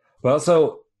 Well,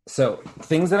 so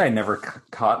things that I never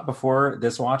caught before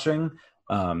this watching,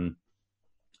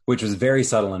 which was very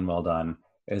subtle and well done,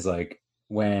 is like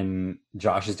when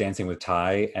Josh is dancing with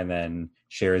Ty and then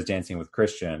Cher is dancing with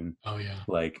Christian. Oh, yeah.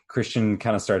 Like Christian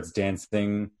kind of starts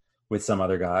dancing with some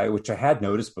other guy, which I had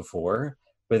noticed before.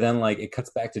 But then like it cuts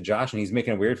back to Josh and he's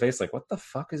making a weird face like, what the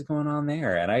fuck is going on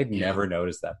there? And I'd never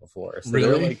noticed that before. So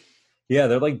Really?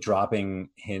 they're like dropping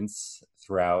hints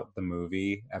throughout the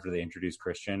movie after they introduce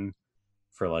Christian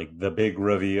for like the big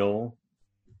reveal.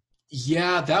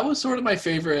 Yeah, that was sort of my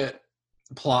favorite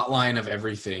plot line of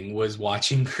everything was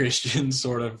watching Christian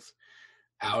sort of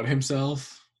out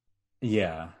himself.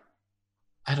 Yeah,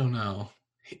 I don't know.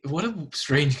 What a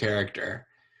strange character.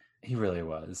 he really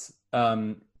was.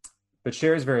 But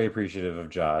Cher's very appreciative of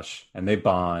Josh and they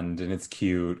bond and it's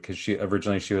cute because she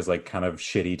was like kind of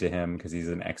shitty to him because he's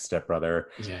an ex-stepbrother.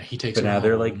 Yeah, he takes But her now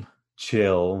they're home. like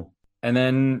chill. And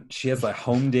then she has a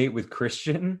home date with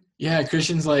Christian. Yeah,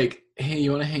 Christian's like, hey,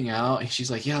 you want to hang out? And she's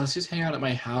like, yeah, let's just hang out at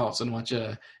my house and watch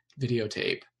a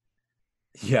videotape.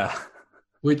 Yeah.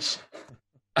 Which,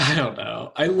 I don't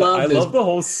know. I love this. love the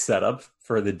whole setup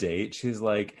for the date.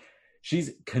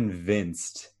 She's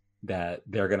convinced that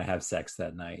they're going to have sex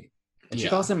that night. And she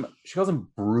calls him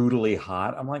brutally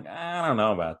hot. I'm like, I don't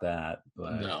know about that.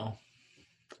 But No,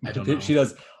 I don't know. She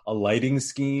does a lighting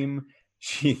scheme.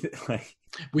 She like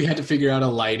We had to figure out a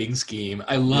lighting scheme.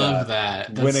 I love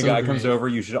that. That's when a so guy comes great. over,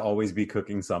 you should always be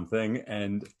cooking something.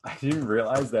 And I didn't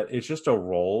realize that it's just a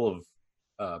roll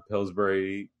of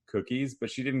Pillsbury cookies, but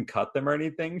she didn't cut them or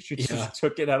anything. She just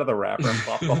took it out of the wrapper and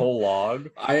popped the whole log.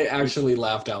 I actually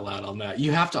laughed out loud on that.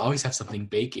 You have to always have something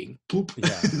baking. Boop.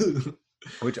 Yeah.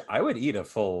 Which I would eat a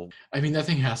full. I mean, that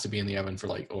thing has to be in the oven for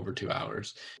like over 2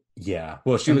 hours. Yeah.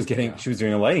 Well, she was doing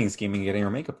a lighting scheme and getting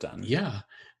her makeup done. Yeah.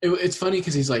 It's funny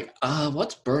because he's like,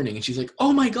 what's burning? And she's like,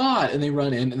 oh my God. And they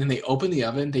run in and then they open the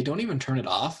oven. They don't even turn it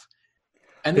off.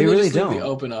 And then They really just leave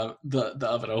don't. the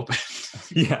oven open.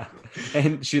 Yeah.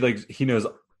 And he knows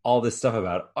all this stuff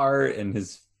about art, and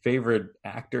his favorite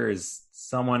actor is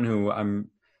someone who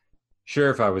I'm sure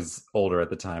if I was older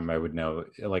at the time, I would know.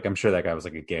 Like, I'm sure that guy was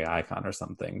like a gay icon or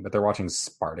something, but they're watching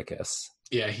Spartacus.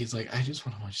 Yeah, he's like, I just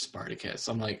want to watch Spartacus.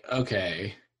 I'm like,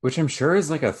 okay. Which I'm sure is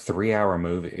like a 3-hour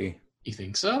movie. You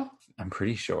think so? I'm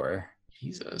pretty sure.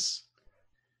 Jesus.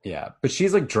 Yeah. But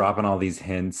she's like dropping all these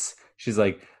hints. She's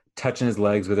like touching his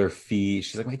legs with her feet.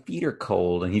 She's like, my feet are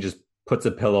cold. And he just puts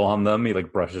a pillow on them. He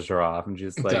like brushes her off, and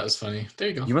she's like, that was funny. There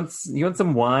you go. You want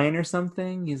some wine or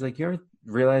something? He's like, you ever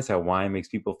realize how wine makes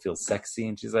people feel sexy?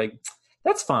 And she's like,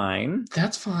 that's fine.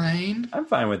 That's fine. I'm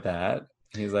fine with that.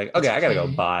 And he's like, okay, I gotta go.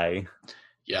 Bye.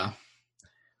 Yeah.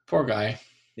 Poor guy.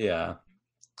 Yeah.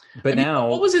 But I mean, now,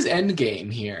 what was his end game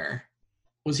here?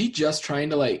 Was he just trying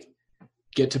to like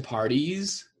get to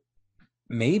parties?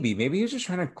 maybe he was just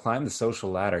trying to climb the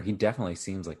social ladder. He definitely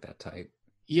seems like that type.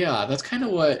 Yeah, that's kind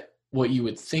of what you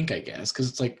would think, I guess, because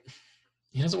it's like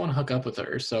he doesn't want to hook up with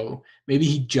her, so maybe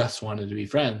he just wanted to be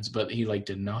friends, but he like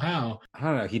didn't know how. I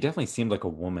don't know. He definitely seemed like a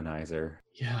womanizer.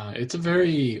 Yeah, it's a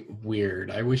very weird.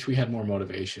 I wish we had more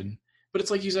motivation, but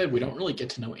it's like you said, we don't really get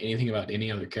to know anything about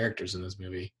any other characters in this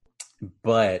movie.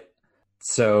 But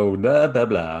so blah blah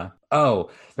blah. Oh,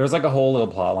 there was like a whole little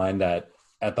plot line that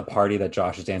at the party that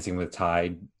Josh is dancing with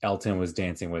Ty, Elton was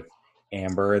dancing with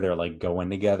Amber. They're like going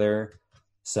together.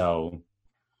 So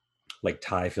like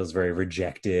Ty feels very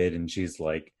rejected, and she's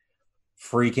like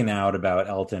freaking out about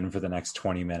Elton for the next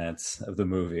 20 minutes of the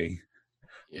movie.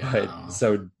 Yeah. But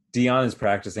so Dion is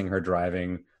practicing her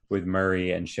driving with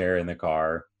Murray and Cher in the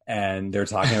car, and they're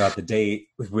talking about the date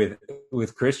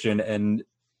with Christian, and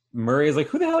Murray is like,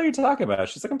 who the hell are you talking about?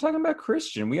 She's like, I'm talking about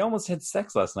Christian. We almost had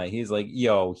sex last night. He's like,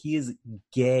 yo, he is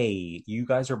gay. You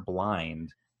guys are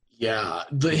blind. Yeah.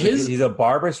 He's a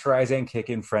Barbra Streisand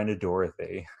kicking friend of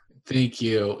Dorothy. Thank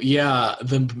you. Yeah,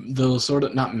 the sort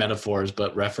of not metaphors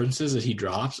but references that he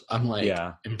drops, I'm like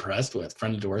impressed with.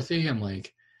 Friend of Dorothy, I'm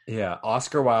like, yeah,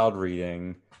 Oscar Wilde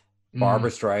reading, Barbra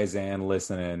Streisand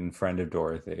listening, friend of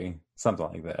Dorothy, something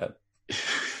like that.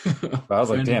 But I was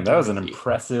like, damn, that was an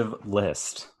impressive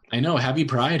list. I know. Happy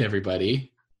Pride,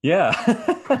 everybody. Yeah.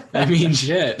 I mean,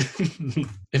 shit.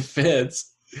 It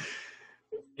fits.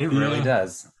 It really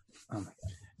does. Oh my God.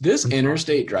 This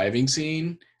interstate driving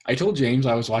scene, I told James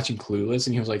I was watching Clueless,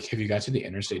 and he was like, have you got to the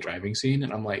interstate driving scene?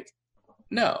 And I'm like,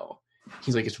 no.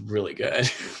 He's like, it's really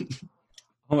good.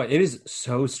 Oh my, it is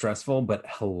so stressful, but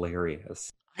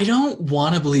hilarious. I don't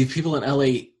want to believe people in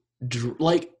LA,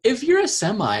 like, if you're a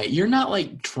semi, you're not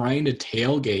like trying to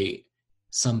tailgate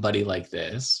somebody like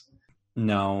this.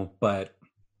 No, but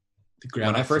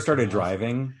when I first started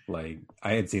driving, like,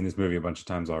 I had seen this movie a bunch of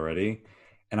times already,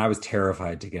 and I was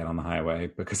terrified to get on the highway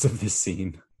because of this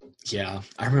scene. Yeah,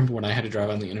 I remember when I had to drive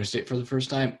on the interstate for the first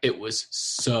time, it was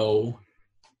so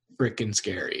freaking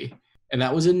scary. And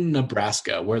that was in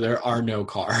Nebraska, where there are no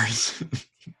cars.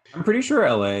 I'm pretty sure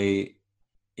LA,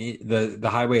 the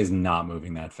highway is not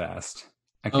moving that fast.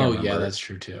 I can't remember. Yeah, that's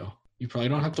true too. You probably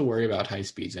don't have to worry about high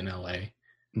speeds in LA.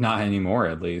 Not anymore,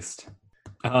 at least.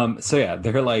 So yeah,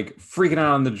 they're like freaking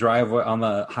out on the driveway, on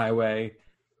the highway,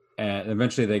 and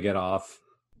eventually they get off.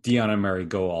 Dion and Murray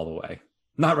go all the way.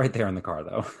 Not right there in the car,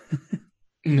 though.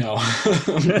 No,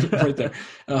 right there.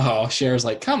 Oh, Cher's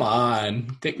like, come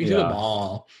on, take me to the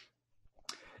mall.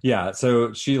 Yeah,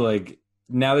 so she like,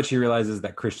 now that she realizes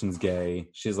that Christian's gay,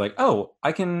 she's like, oh,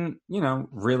 I can,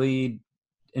 really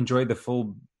enjoy the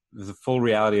full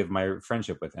reality of my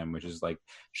friendship with him, which is like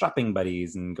shopping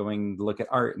buddies and going to look at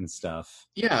art and stuff.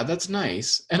 Yeah, that's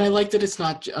nice. And I like that it's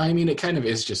not, I mean, it kind of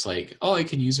is just like, oh, I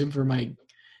can use him for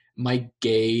my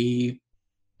gay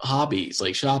hobbies,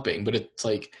 like shopping, but it's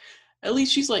like, at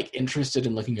least she's like interested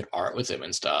in looking at art with him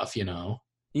and stuff,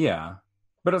 Yeah,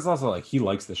 but it's also like he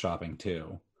likes the shopping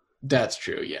too. That's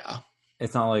true. Yeah,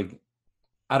 it's not like,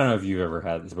 I don't know if you've ever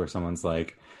had this where someone's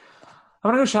like, I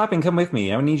want to go shopping, come with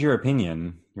me, I need your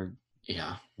opinion, your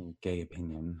gay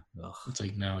opinion. Ugh. It's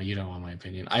like, no, you don't want my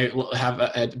opinion. I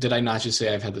have did I not just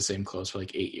say I've had the same clothes for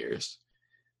like 8 years?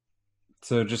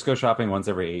 So just go shopping once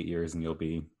every 8 years and you'll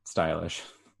be stylish.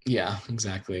 Yeah,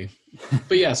 exactly.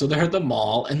 But yeah, so they're at the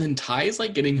mall, and then Ty is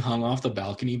like getting hung off the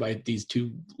balcony by these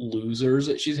two losers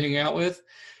that she's hanging out with.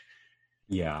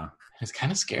 Yeah. It's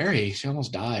kind of scary. She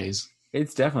almost dies.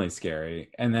 It's definitely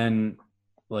scary. And then,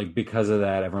 like, because of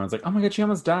that, everyone's like, oh my God, she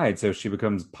almost died. So she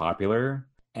becomes popular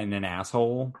and an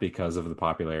asshole because of the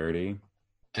popularity.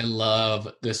 I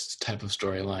love this type of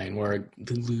storyline where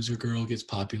the loser girl gets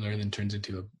popular and then turns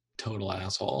into a total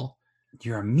asshole.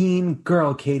 You're a mean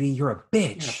girl, Katie. You're a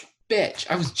bitch. Bitch.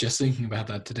 I was just thinking about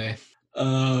that today.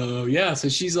 Oh, yeah. So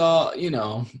she's all,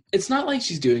 it's not like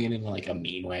she's doing it in like a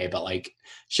mean way, but like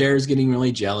Cher's getting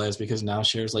really jealous because now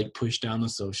Cher's like pushed down the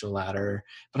social ladder.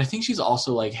 But I think she's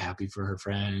also like happy for her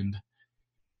friend.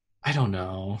 I don't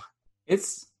know.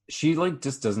 She like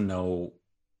just doesn't know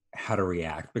how to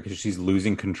react because she's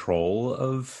losing control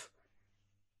of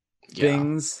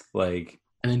things. Like,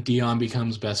 and then Dion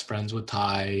becomes best friends with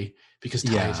Ty because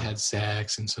Ty's had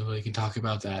sex, and so they can talk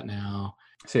about that now.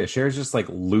 So yeah, Cher's just like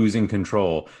losing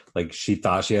control. Like she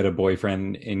thought she had a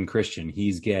boyfriend in Christian.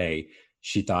 He's gay.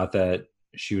 She thought that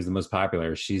she was the most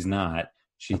popular. She's not.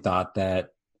 She thought that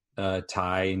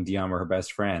Ty and Dion were her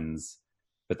best friends.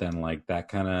 But then like that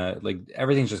kind of like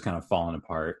everything's just kind of falling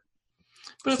apart.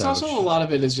 But it's also a lot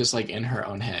of it is just like in her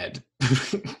own head.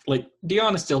 Like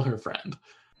Dion is still her friend.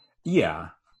 Yeah.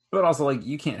 But also like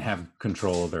you can't have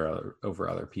control over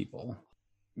other people.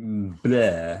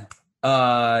 Bleh.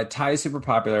 Ty is super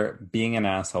popular, being an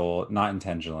asshole, not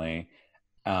intentionally.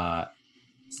 So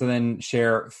then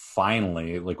Cher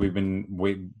finally, like we've been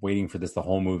waiting for this the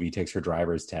whole movie, takes her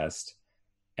driver's test,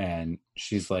 and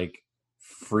she's like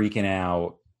freaking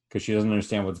out because she doesn't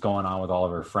understand what's going on with all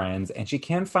of her friends, and she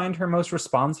can't find her most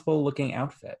responsible looking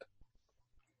outfit.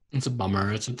 It's a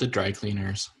bummer. It's at the dry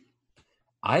cleaners.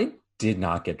 I did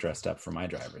not get dressed up for my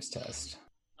driver's test.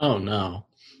 Oh no.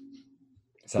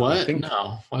 So what?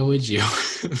 No. Why would you?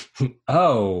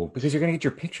 Oh, because you're going to get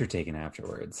your picture taken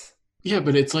afterwards. Yeah,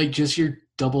 but it's like just your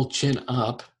double chin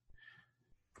up.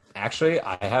 Actually,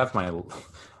 I have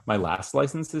my last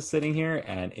license is sitting here,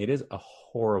 and it is a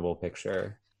horrible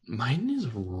picture. Mine is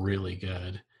really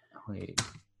good. Wait.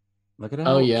 Look at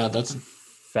how that's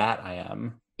fat I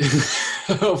am.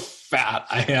 How fat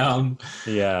I am.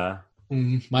 Yeah.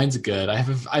 Mine's good.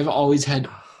 I've always had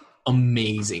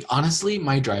amazing. Honestly,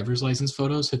 my driver's license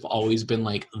photos have always been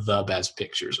like the best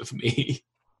pictures of me.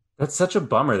 That's such a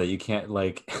bummer that you can't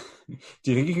like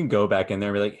do you think you can go back in there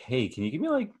and be like, hey, can you give me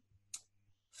like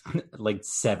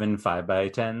 7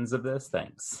 5x10s of this?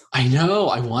 Thanks. I know,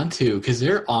 I want to, because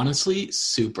they're honestly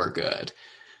super good.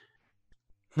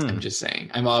 I'm just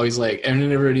saying. I'm always like, and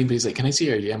everybody's like, can I see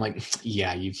your ID? I'm like,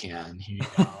 yeah, you can. Here you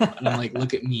go. And I'm like,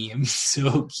 look at me. I'm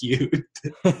so cute.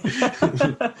 Like,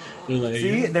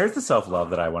 see, there's the self-love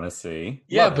that I want to see.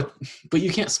 Yeah, but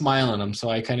you can't smile in them. So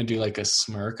I kind of do like a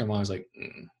smirk. I'm always like,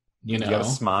 you gotta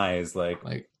smize. Like,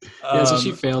 yeah, so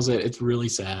she fails it. It's really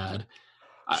sad.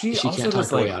 She can't talk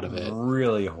her way out of it.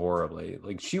 Really horribly.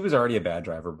 Like, she was already a bad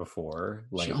driver before.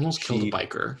 Like, she almost killed a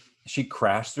biker. She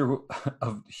crashed through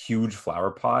a huge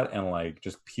flower pot and like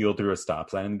just peeled through a stop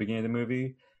sign in the beginning of the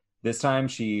movie. This time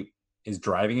she is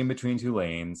driving in between 2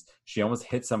 lanes. She almost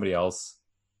hits somebody else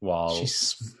while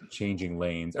she's changing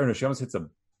lanes. Or no, she almost hits a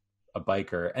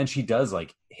biker, and she does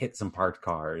like hit some parked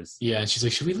cars. Yeah, and she's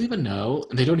like, should we leave a note?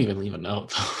 And they don't even leave a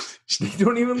note. They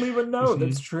don't even leave a note.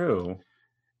 That's true.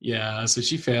 Yeah, so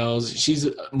she fails. She's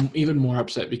even more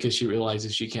upset because she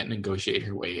realizes she can't negotiate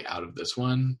her way out of this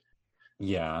one.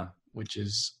 Yeah. Which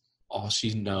is all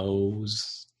she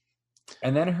knows.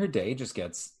 And then her day just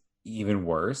gets even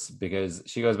worse because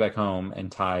she goes back home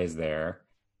and Ty is there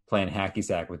playing hacky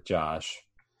sack with Josh.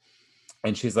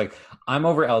 And she's like, I'm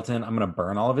over Elton. I'm going to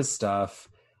burn all of his stuff.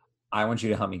 I want you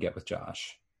to help me get with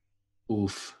Josh.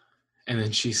 Oof. And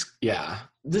then Cher's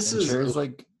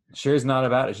like, Cher's not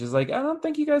about it. She's like, I don't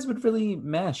think you guys would really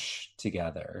mesh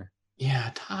together.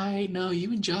 Yeah, Ty, no,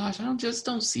 you and Josh, I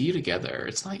don't see you together.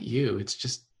 It's not you. It's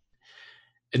just,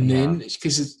 and then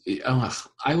because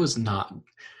I was not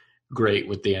great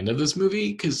with the end of this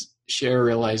movie because Cher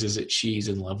realizes that she's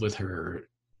in love with her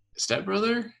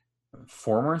stepbrother,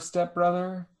 former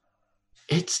stepbrother.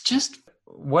 It's just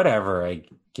whatever, I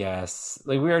guess.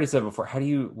 Like we already said before,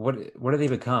 what do they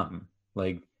become?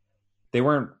 Like they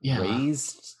weren't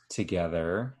raised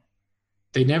together.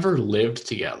 They never lived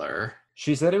together.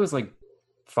 She said it was like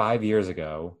 5 years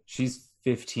ago. She's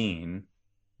 15.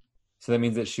 So that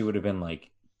means that she would have been like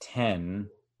 10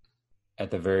 at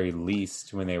the very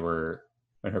least when their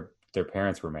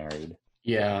parents were married.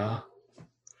 Yeah.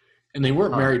 And they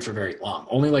weren't married for very long.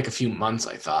 Only like a few months,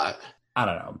 I thought. I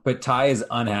don't know. But Ty is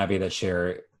unhappy that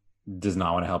Cher does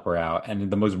not want to help her out.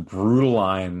 And the most brutal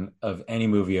line of any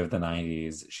movie of the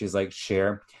 90s, she's like,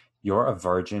 Cher, you're a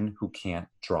virgin who can't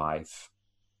drive.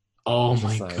 Oh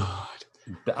my God.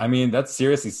 I mean, that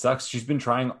seriously sucks. She's been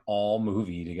trying all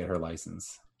movie to get her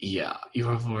license. Yeah,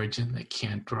 you're a virgin that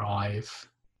can't drive.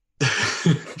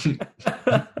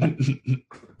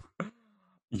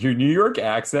 Your New York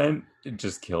accent, it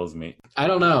just kills me. I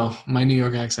don't know. My New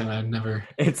York accent, I've never...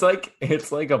 It's like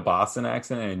a Boston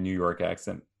accent and a New York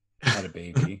accent had a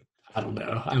baby. I don't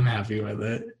know. I'm happy with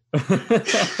it.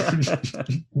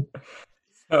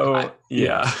 So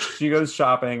yeah. she goes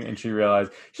shopping and she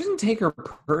realizes she doesn't take her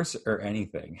purse or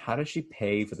anything. How does she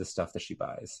pay for the stuff that she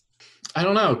buys? I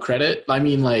don't know. Credit? I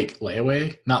mean, like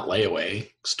layaway? Not layaway.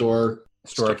 Store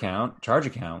account, charge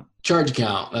account. Charge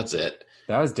account. That's it.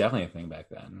 That was definitely a thing back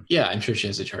then. Yeah, I'm sure she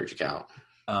has a charge account.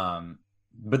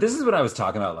 But this is what I was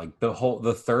talking about. Like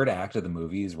the third act of the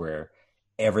movie is where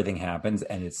everything happens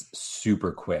and it's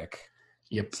super quick.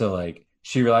 Yep. So like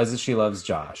she realizes she loves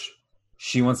Josh.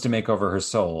 She wants to make over her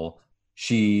soul.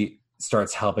 She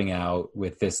starts helping out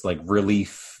with this like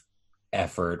relief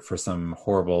effort for some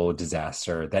horrible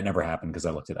disaster that never happened because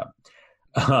I looked it up.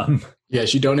 Yeah,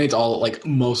 she donates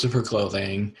most of her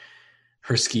clothing,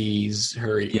 her skis,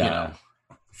 her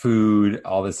food,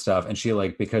 all this stuff. And she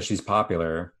because she's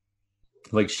popular,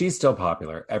 she's still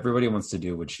popular. Everybody wants to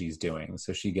do what she's doing.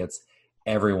 So she gets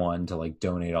everyone to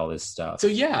donate all this stuff. So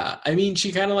yeah, I mean,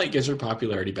 she kind of gets her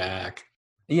popularity back.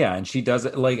 Yeah, and she does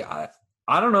it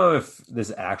I don't know if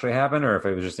this actually happened or if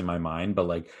it was just in my mind,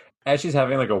 but as she's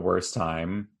having a worse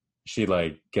time, she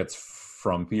gets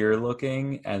frumpier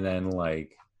looking, and then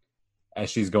as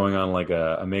she's going on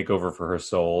a makeover for her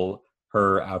soul,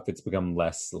 her outfits become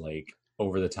less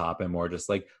over the top and more just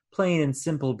plain and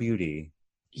simple beauty.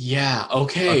 Yeah,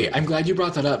 okay. I'm glad you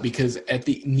brought that up because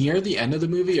near the end of the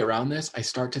movie around this, I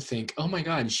start to think, oh my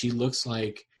God, she looks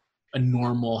like a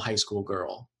normal high school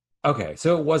girl. Okay,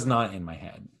 so it was not in my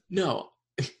head. No.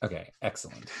 Okay,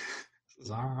 excellent.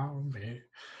 Zombie.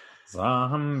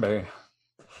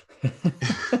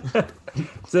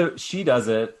 So she does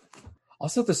it.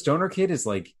 Also, the stoner kid is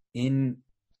in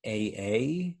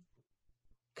AA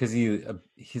because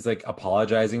he's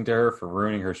apologizing to her for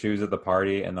ruining her shoes at the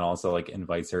party, and then also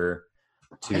invites her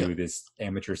to this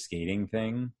amateur skating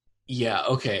thing. Yeah,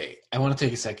 okay. I want to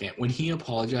take a second. When he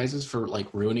apologizes for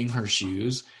ruining her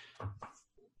shoes,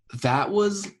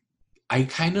 I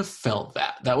kind of felt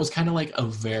that. That was kind of a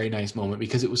very nice moment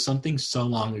because it was something so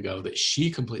long ago that she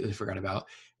completely forgot about.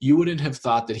 You wouldn't have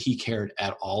thought that he cared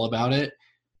at all about it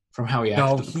from how he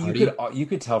acted at the party. You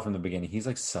could tell from the beginning he's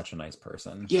such a nice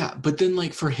person. Yeah, but then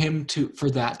for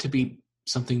that to be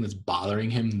something that's bothering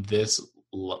him this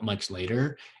much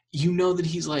later, that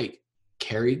he's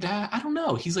carried that. I don't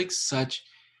know. He's such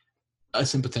a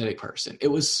sympathetic person. It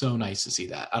was so nice to see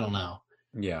that. I don't know.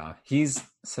 Yeah, he's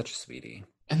such a sweetie.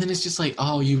 And then it's just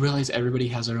you realize everybody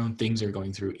has their own things they're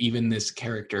going through. Even this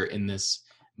character in this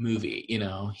movie,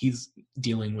 he's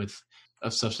dealing with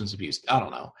substance abuse. I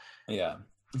don't know. Yeah.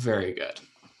 Very good.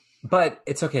 But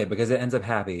it's okay because it ends up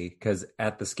happy because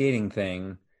at the skating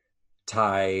thing,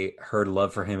 Ty, her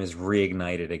love for him is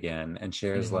reignited again. And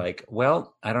Cher's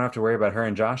well, I don't have to worry about her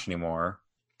and Josh anymore.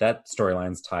 That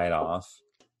storyline's tied off.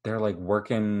 They're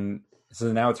working.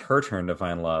 So now it's her turn to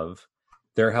find love.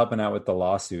 They're helping out with the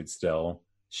lawsuit still.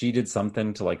 She did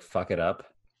something to fuck it up.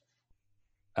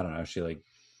 I don't know. She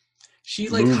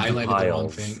highlighted the wrong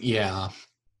thing. Yeah.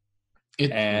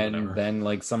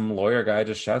 Then some lawyer guy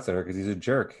just shouts at her because he's a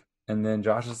jerk. And then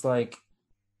Josh is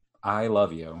I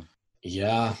love you.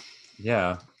 Yeah.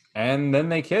 Yeah. And then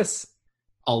they kiss.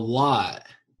 A lot.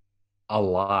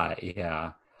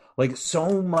 Yeah.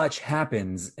 So much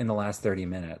happens in the last 30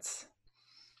 minutes.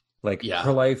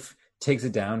 Her life takes a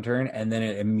downturn and then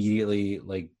it immediately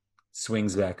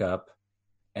swings back up,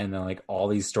 and then all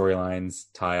these storylines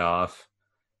tie off,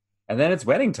 and then it's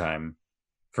wedding time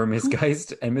for Miss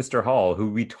Geist and Mr. Hall, who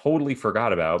we totally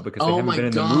forgot about because they haven't been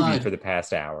in the movie for the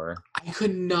past hour. I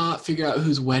could not figure out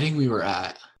whose wedding we were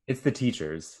at. It's the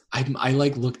teachers. I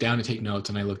looked down to take notes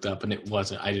and I looked up and it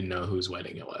wasn't. I didn't know whose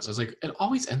wedding it was. I was it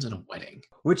always ends in a wedding.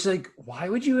 Which why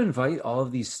would you invite all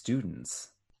of these students?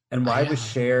 And why was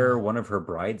Cher one of her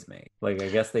bridesmaids? I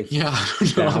guess they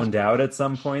found out at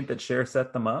some point that Cher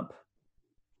set them up.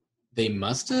 They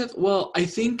must have. Well, I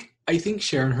think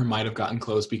Cher and her might have gotten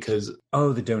close because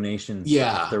the donations.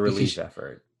 Yeah, the relief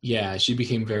effort. Yeah, she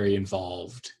became very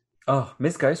involved. Oh,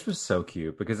 Miss Geist was so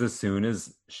cute because as soon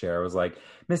as Cher was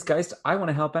Miss Geist, I want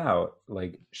to help out.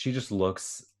 She just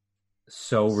looks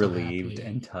so relieved happy.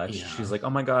 And touched. Yeah. She's oh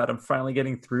my God, I'm finally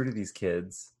getting through to these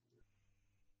kids.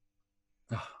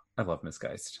 Oh, I love Miss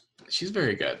Geist. She's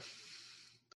very good.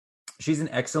 She's an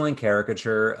excellent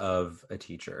caricature of a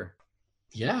teacher.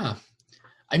 Yeah.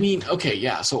 I mean, okay,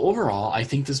 yeah. So overall, I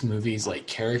think this movie's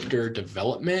character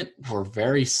development were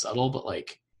very subtle, but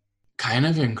kind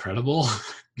of incredible.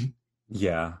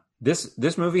 Yeah.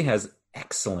 This movie has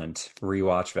excellent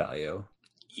rewatch value.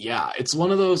 Yeah, it's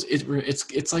one of those.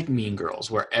 It's like Mean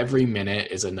Girls, where every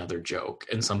minute is another joke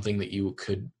and something that you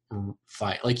could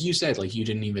find. Like you said, you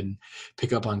didn't even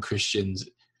pick up on Christian's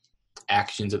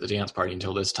actions at the dance party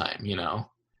until this time, you know?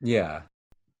 Yeah.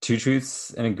 2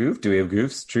 truths and a goof. Do we have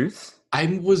goofs? Truths?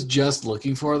 I was just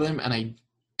looking for them, and I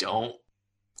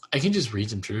can just read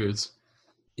some truths.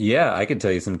 Yeah, I could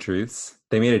tell you some truths.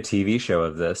 They made a TV show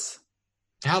of this.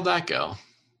 How'd that go?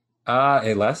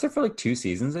 It lasted for like 2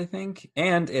 seasons, I think.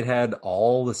 And it had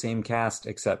all the same cast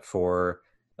except for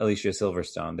Alicia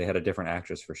Silverstone. They had a different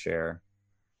actress for Cher.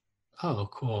 Oh,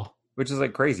 cool. Which is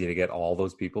like crazy to get all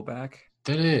those people back.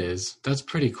 That's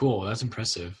pretty cool. That's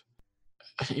impressive.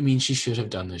 I mean, she should have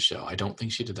done this show. I don't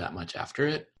think she did that much after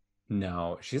it.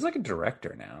 No, she's like a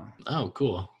director now. Oh,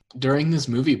 cool. During this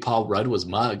movie, Paul Rudd was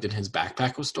mugged and his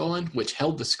backpack was stolen, which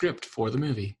held the script for the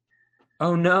movie.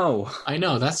 Oh, no. I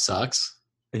know, that sucks.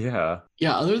 Yeah.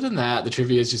 Yeah, other than that, the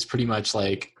trivia is just pretty much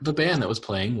like the band that was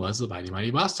playing was the Mighty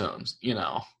Mighty Bosstones, you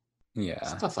know. Yeah.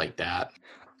 Stuff like that.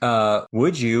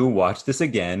 Would you watch this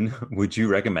again? Would you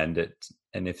recommend it?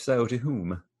 And if so, to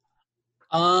whom?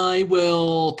 I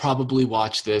will probably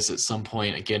watch this at some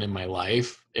point again in my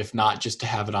life, if not just to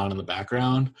have it on in the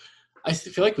background. I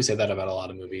feel like we say that about a lot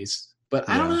of movies. But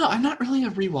I don't know. I'm not really a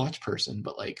rewatch person,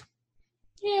 but like,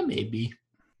 yeah, maybe.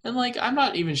 And like, I'm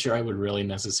not even sure I would really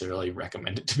necessarily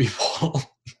recommend it to people.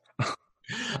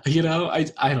 You know, I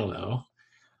don't know.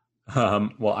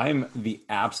 Well, I'm the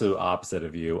absolute opposite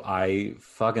of you. I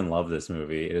fucking love this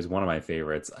movie. It is one of my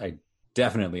favorites. I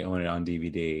definitely own it on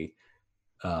DVD.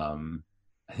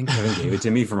 I think Kevin gave it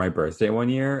to me for my birthday one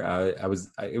year. It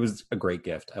was a great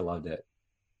gift. I loved it.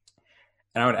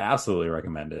 And I would absolutely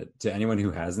recommend it to anyone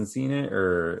who hasn't seen it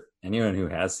or anyone who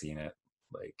has seen it,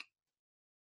 like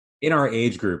in our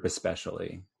age group,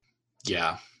 especially.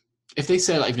 Yeah. If they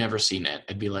said I've never seen it,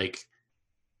 I'd be like,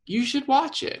 you should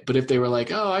watch it. But if they were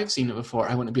like, oh, I've seen it before,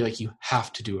 I wouldn't be like, you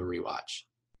have to do a rewatch.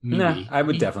 Nah, I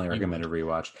would definitely recommend a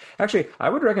rewatch. Actually, I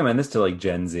would recommend this to like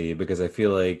Gen Z because I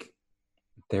feel like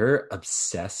they're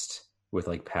obsessed with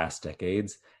like past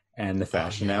decades, and the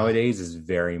fashion nowadays is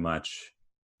very much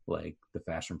like the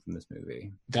fashion from this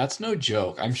movie. That's no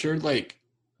joke. I'm sure like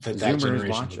that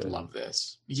generation would love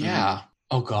this. Yeah. Mm-hmm.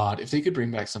 Oh God, if they could bring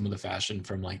back some of the fashion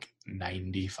from like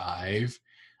 95,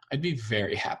 I'd be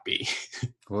very happy.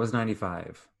 What was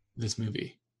 95? This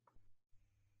movie.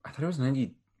 I thought it was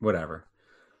 90, whatever.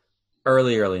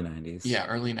 Early 90s. Yeah,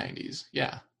 early 90s.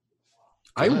 Yeah.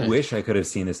 I wish I could have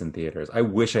seen this in theaters. I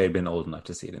wish I had been old enough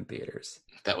to see it in theaters.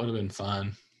 That would have been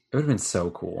fun. It would have been so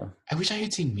cool. I wish I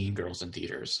had seen Mean Girls in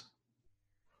theaters.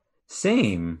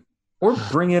 Same. Or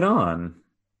Bring It On.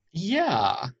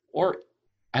 Yeah. Or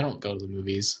I don't go to the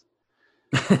movies.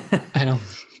 I don't.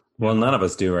 Well, none of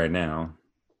us do right now.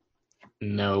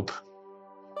 Nope.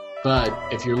 But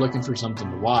if you're looking for something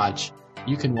to watch,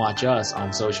 you can watch us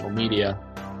on social media.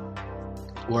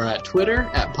 We're at Twitter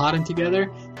at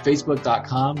PoddingTogether,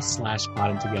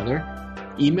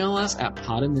 Facebook.com/PoddingTogether. Email us at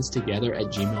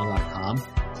poddingthistogether@gmail.com.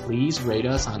 Please rate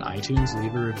us on iTunes,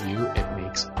 leave a review. It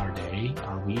makes our day,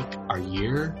 our week, our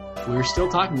year. We're still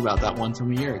talking about that one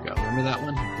from a year ago. Remember that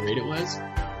one? How great it was?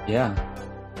 Yeah.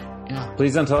 Yeah.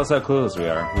 Please don't tell us how clueless we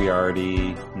are. We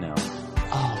already know.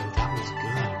 Oh, that was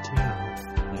good too.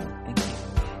 Yeah,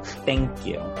 thank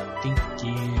you. Thank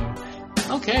you.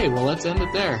 Okay, well, let's end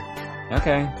it there.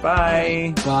 Okay,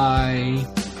 bye. Bye.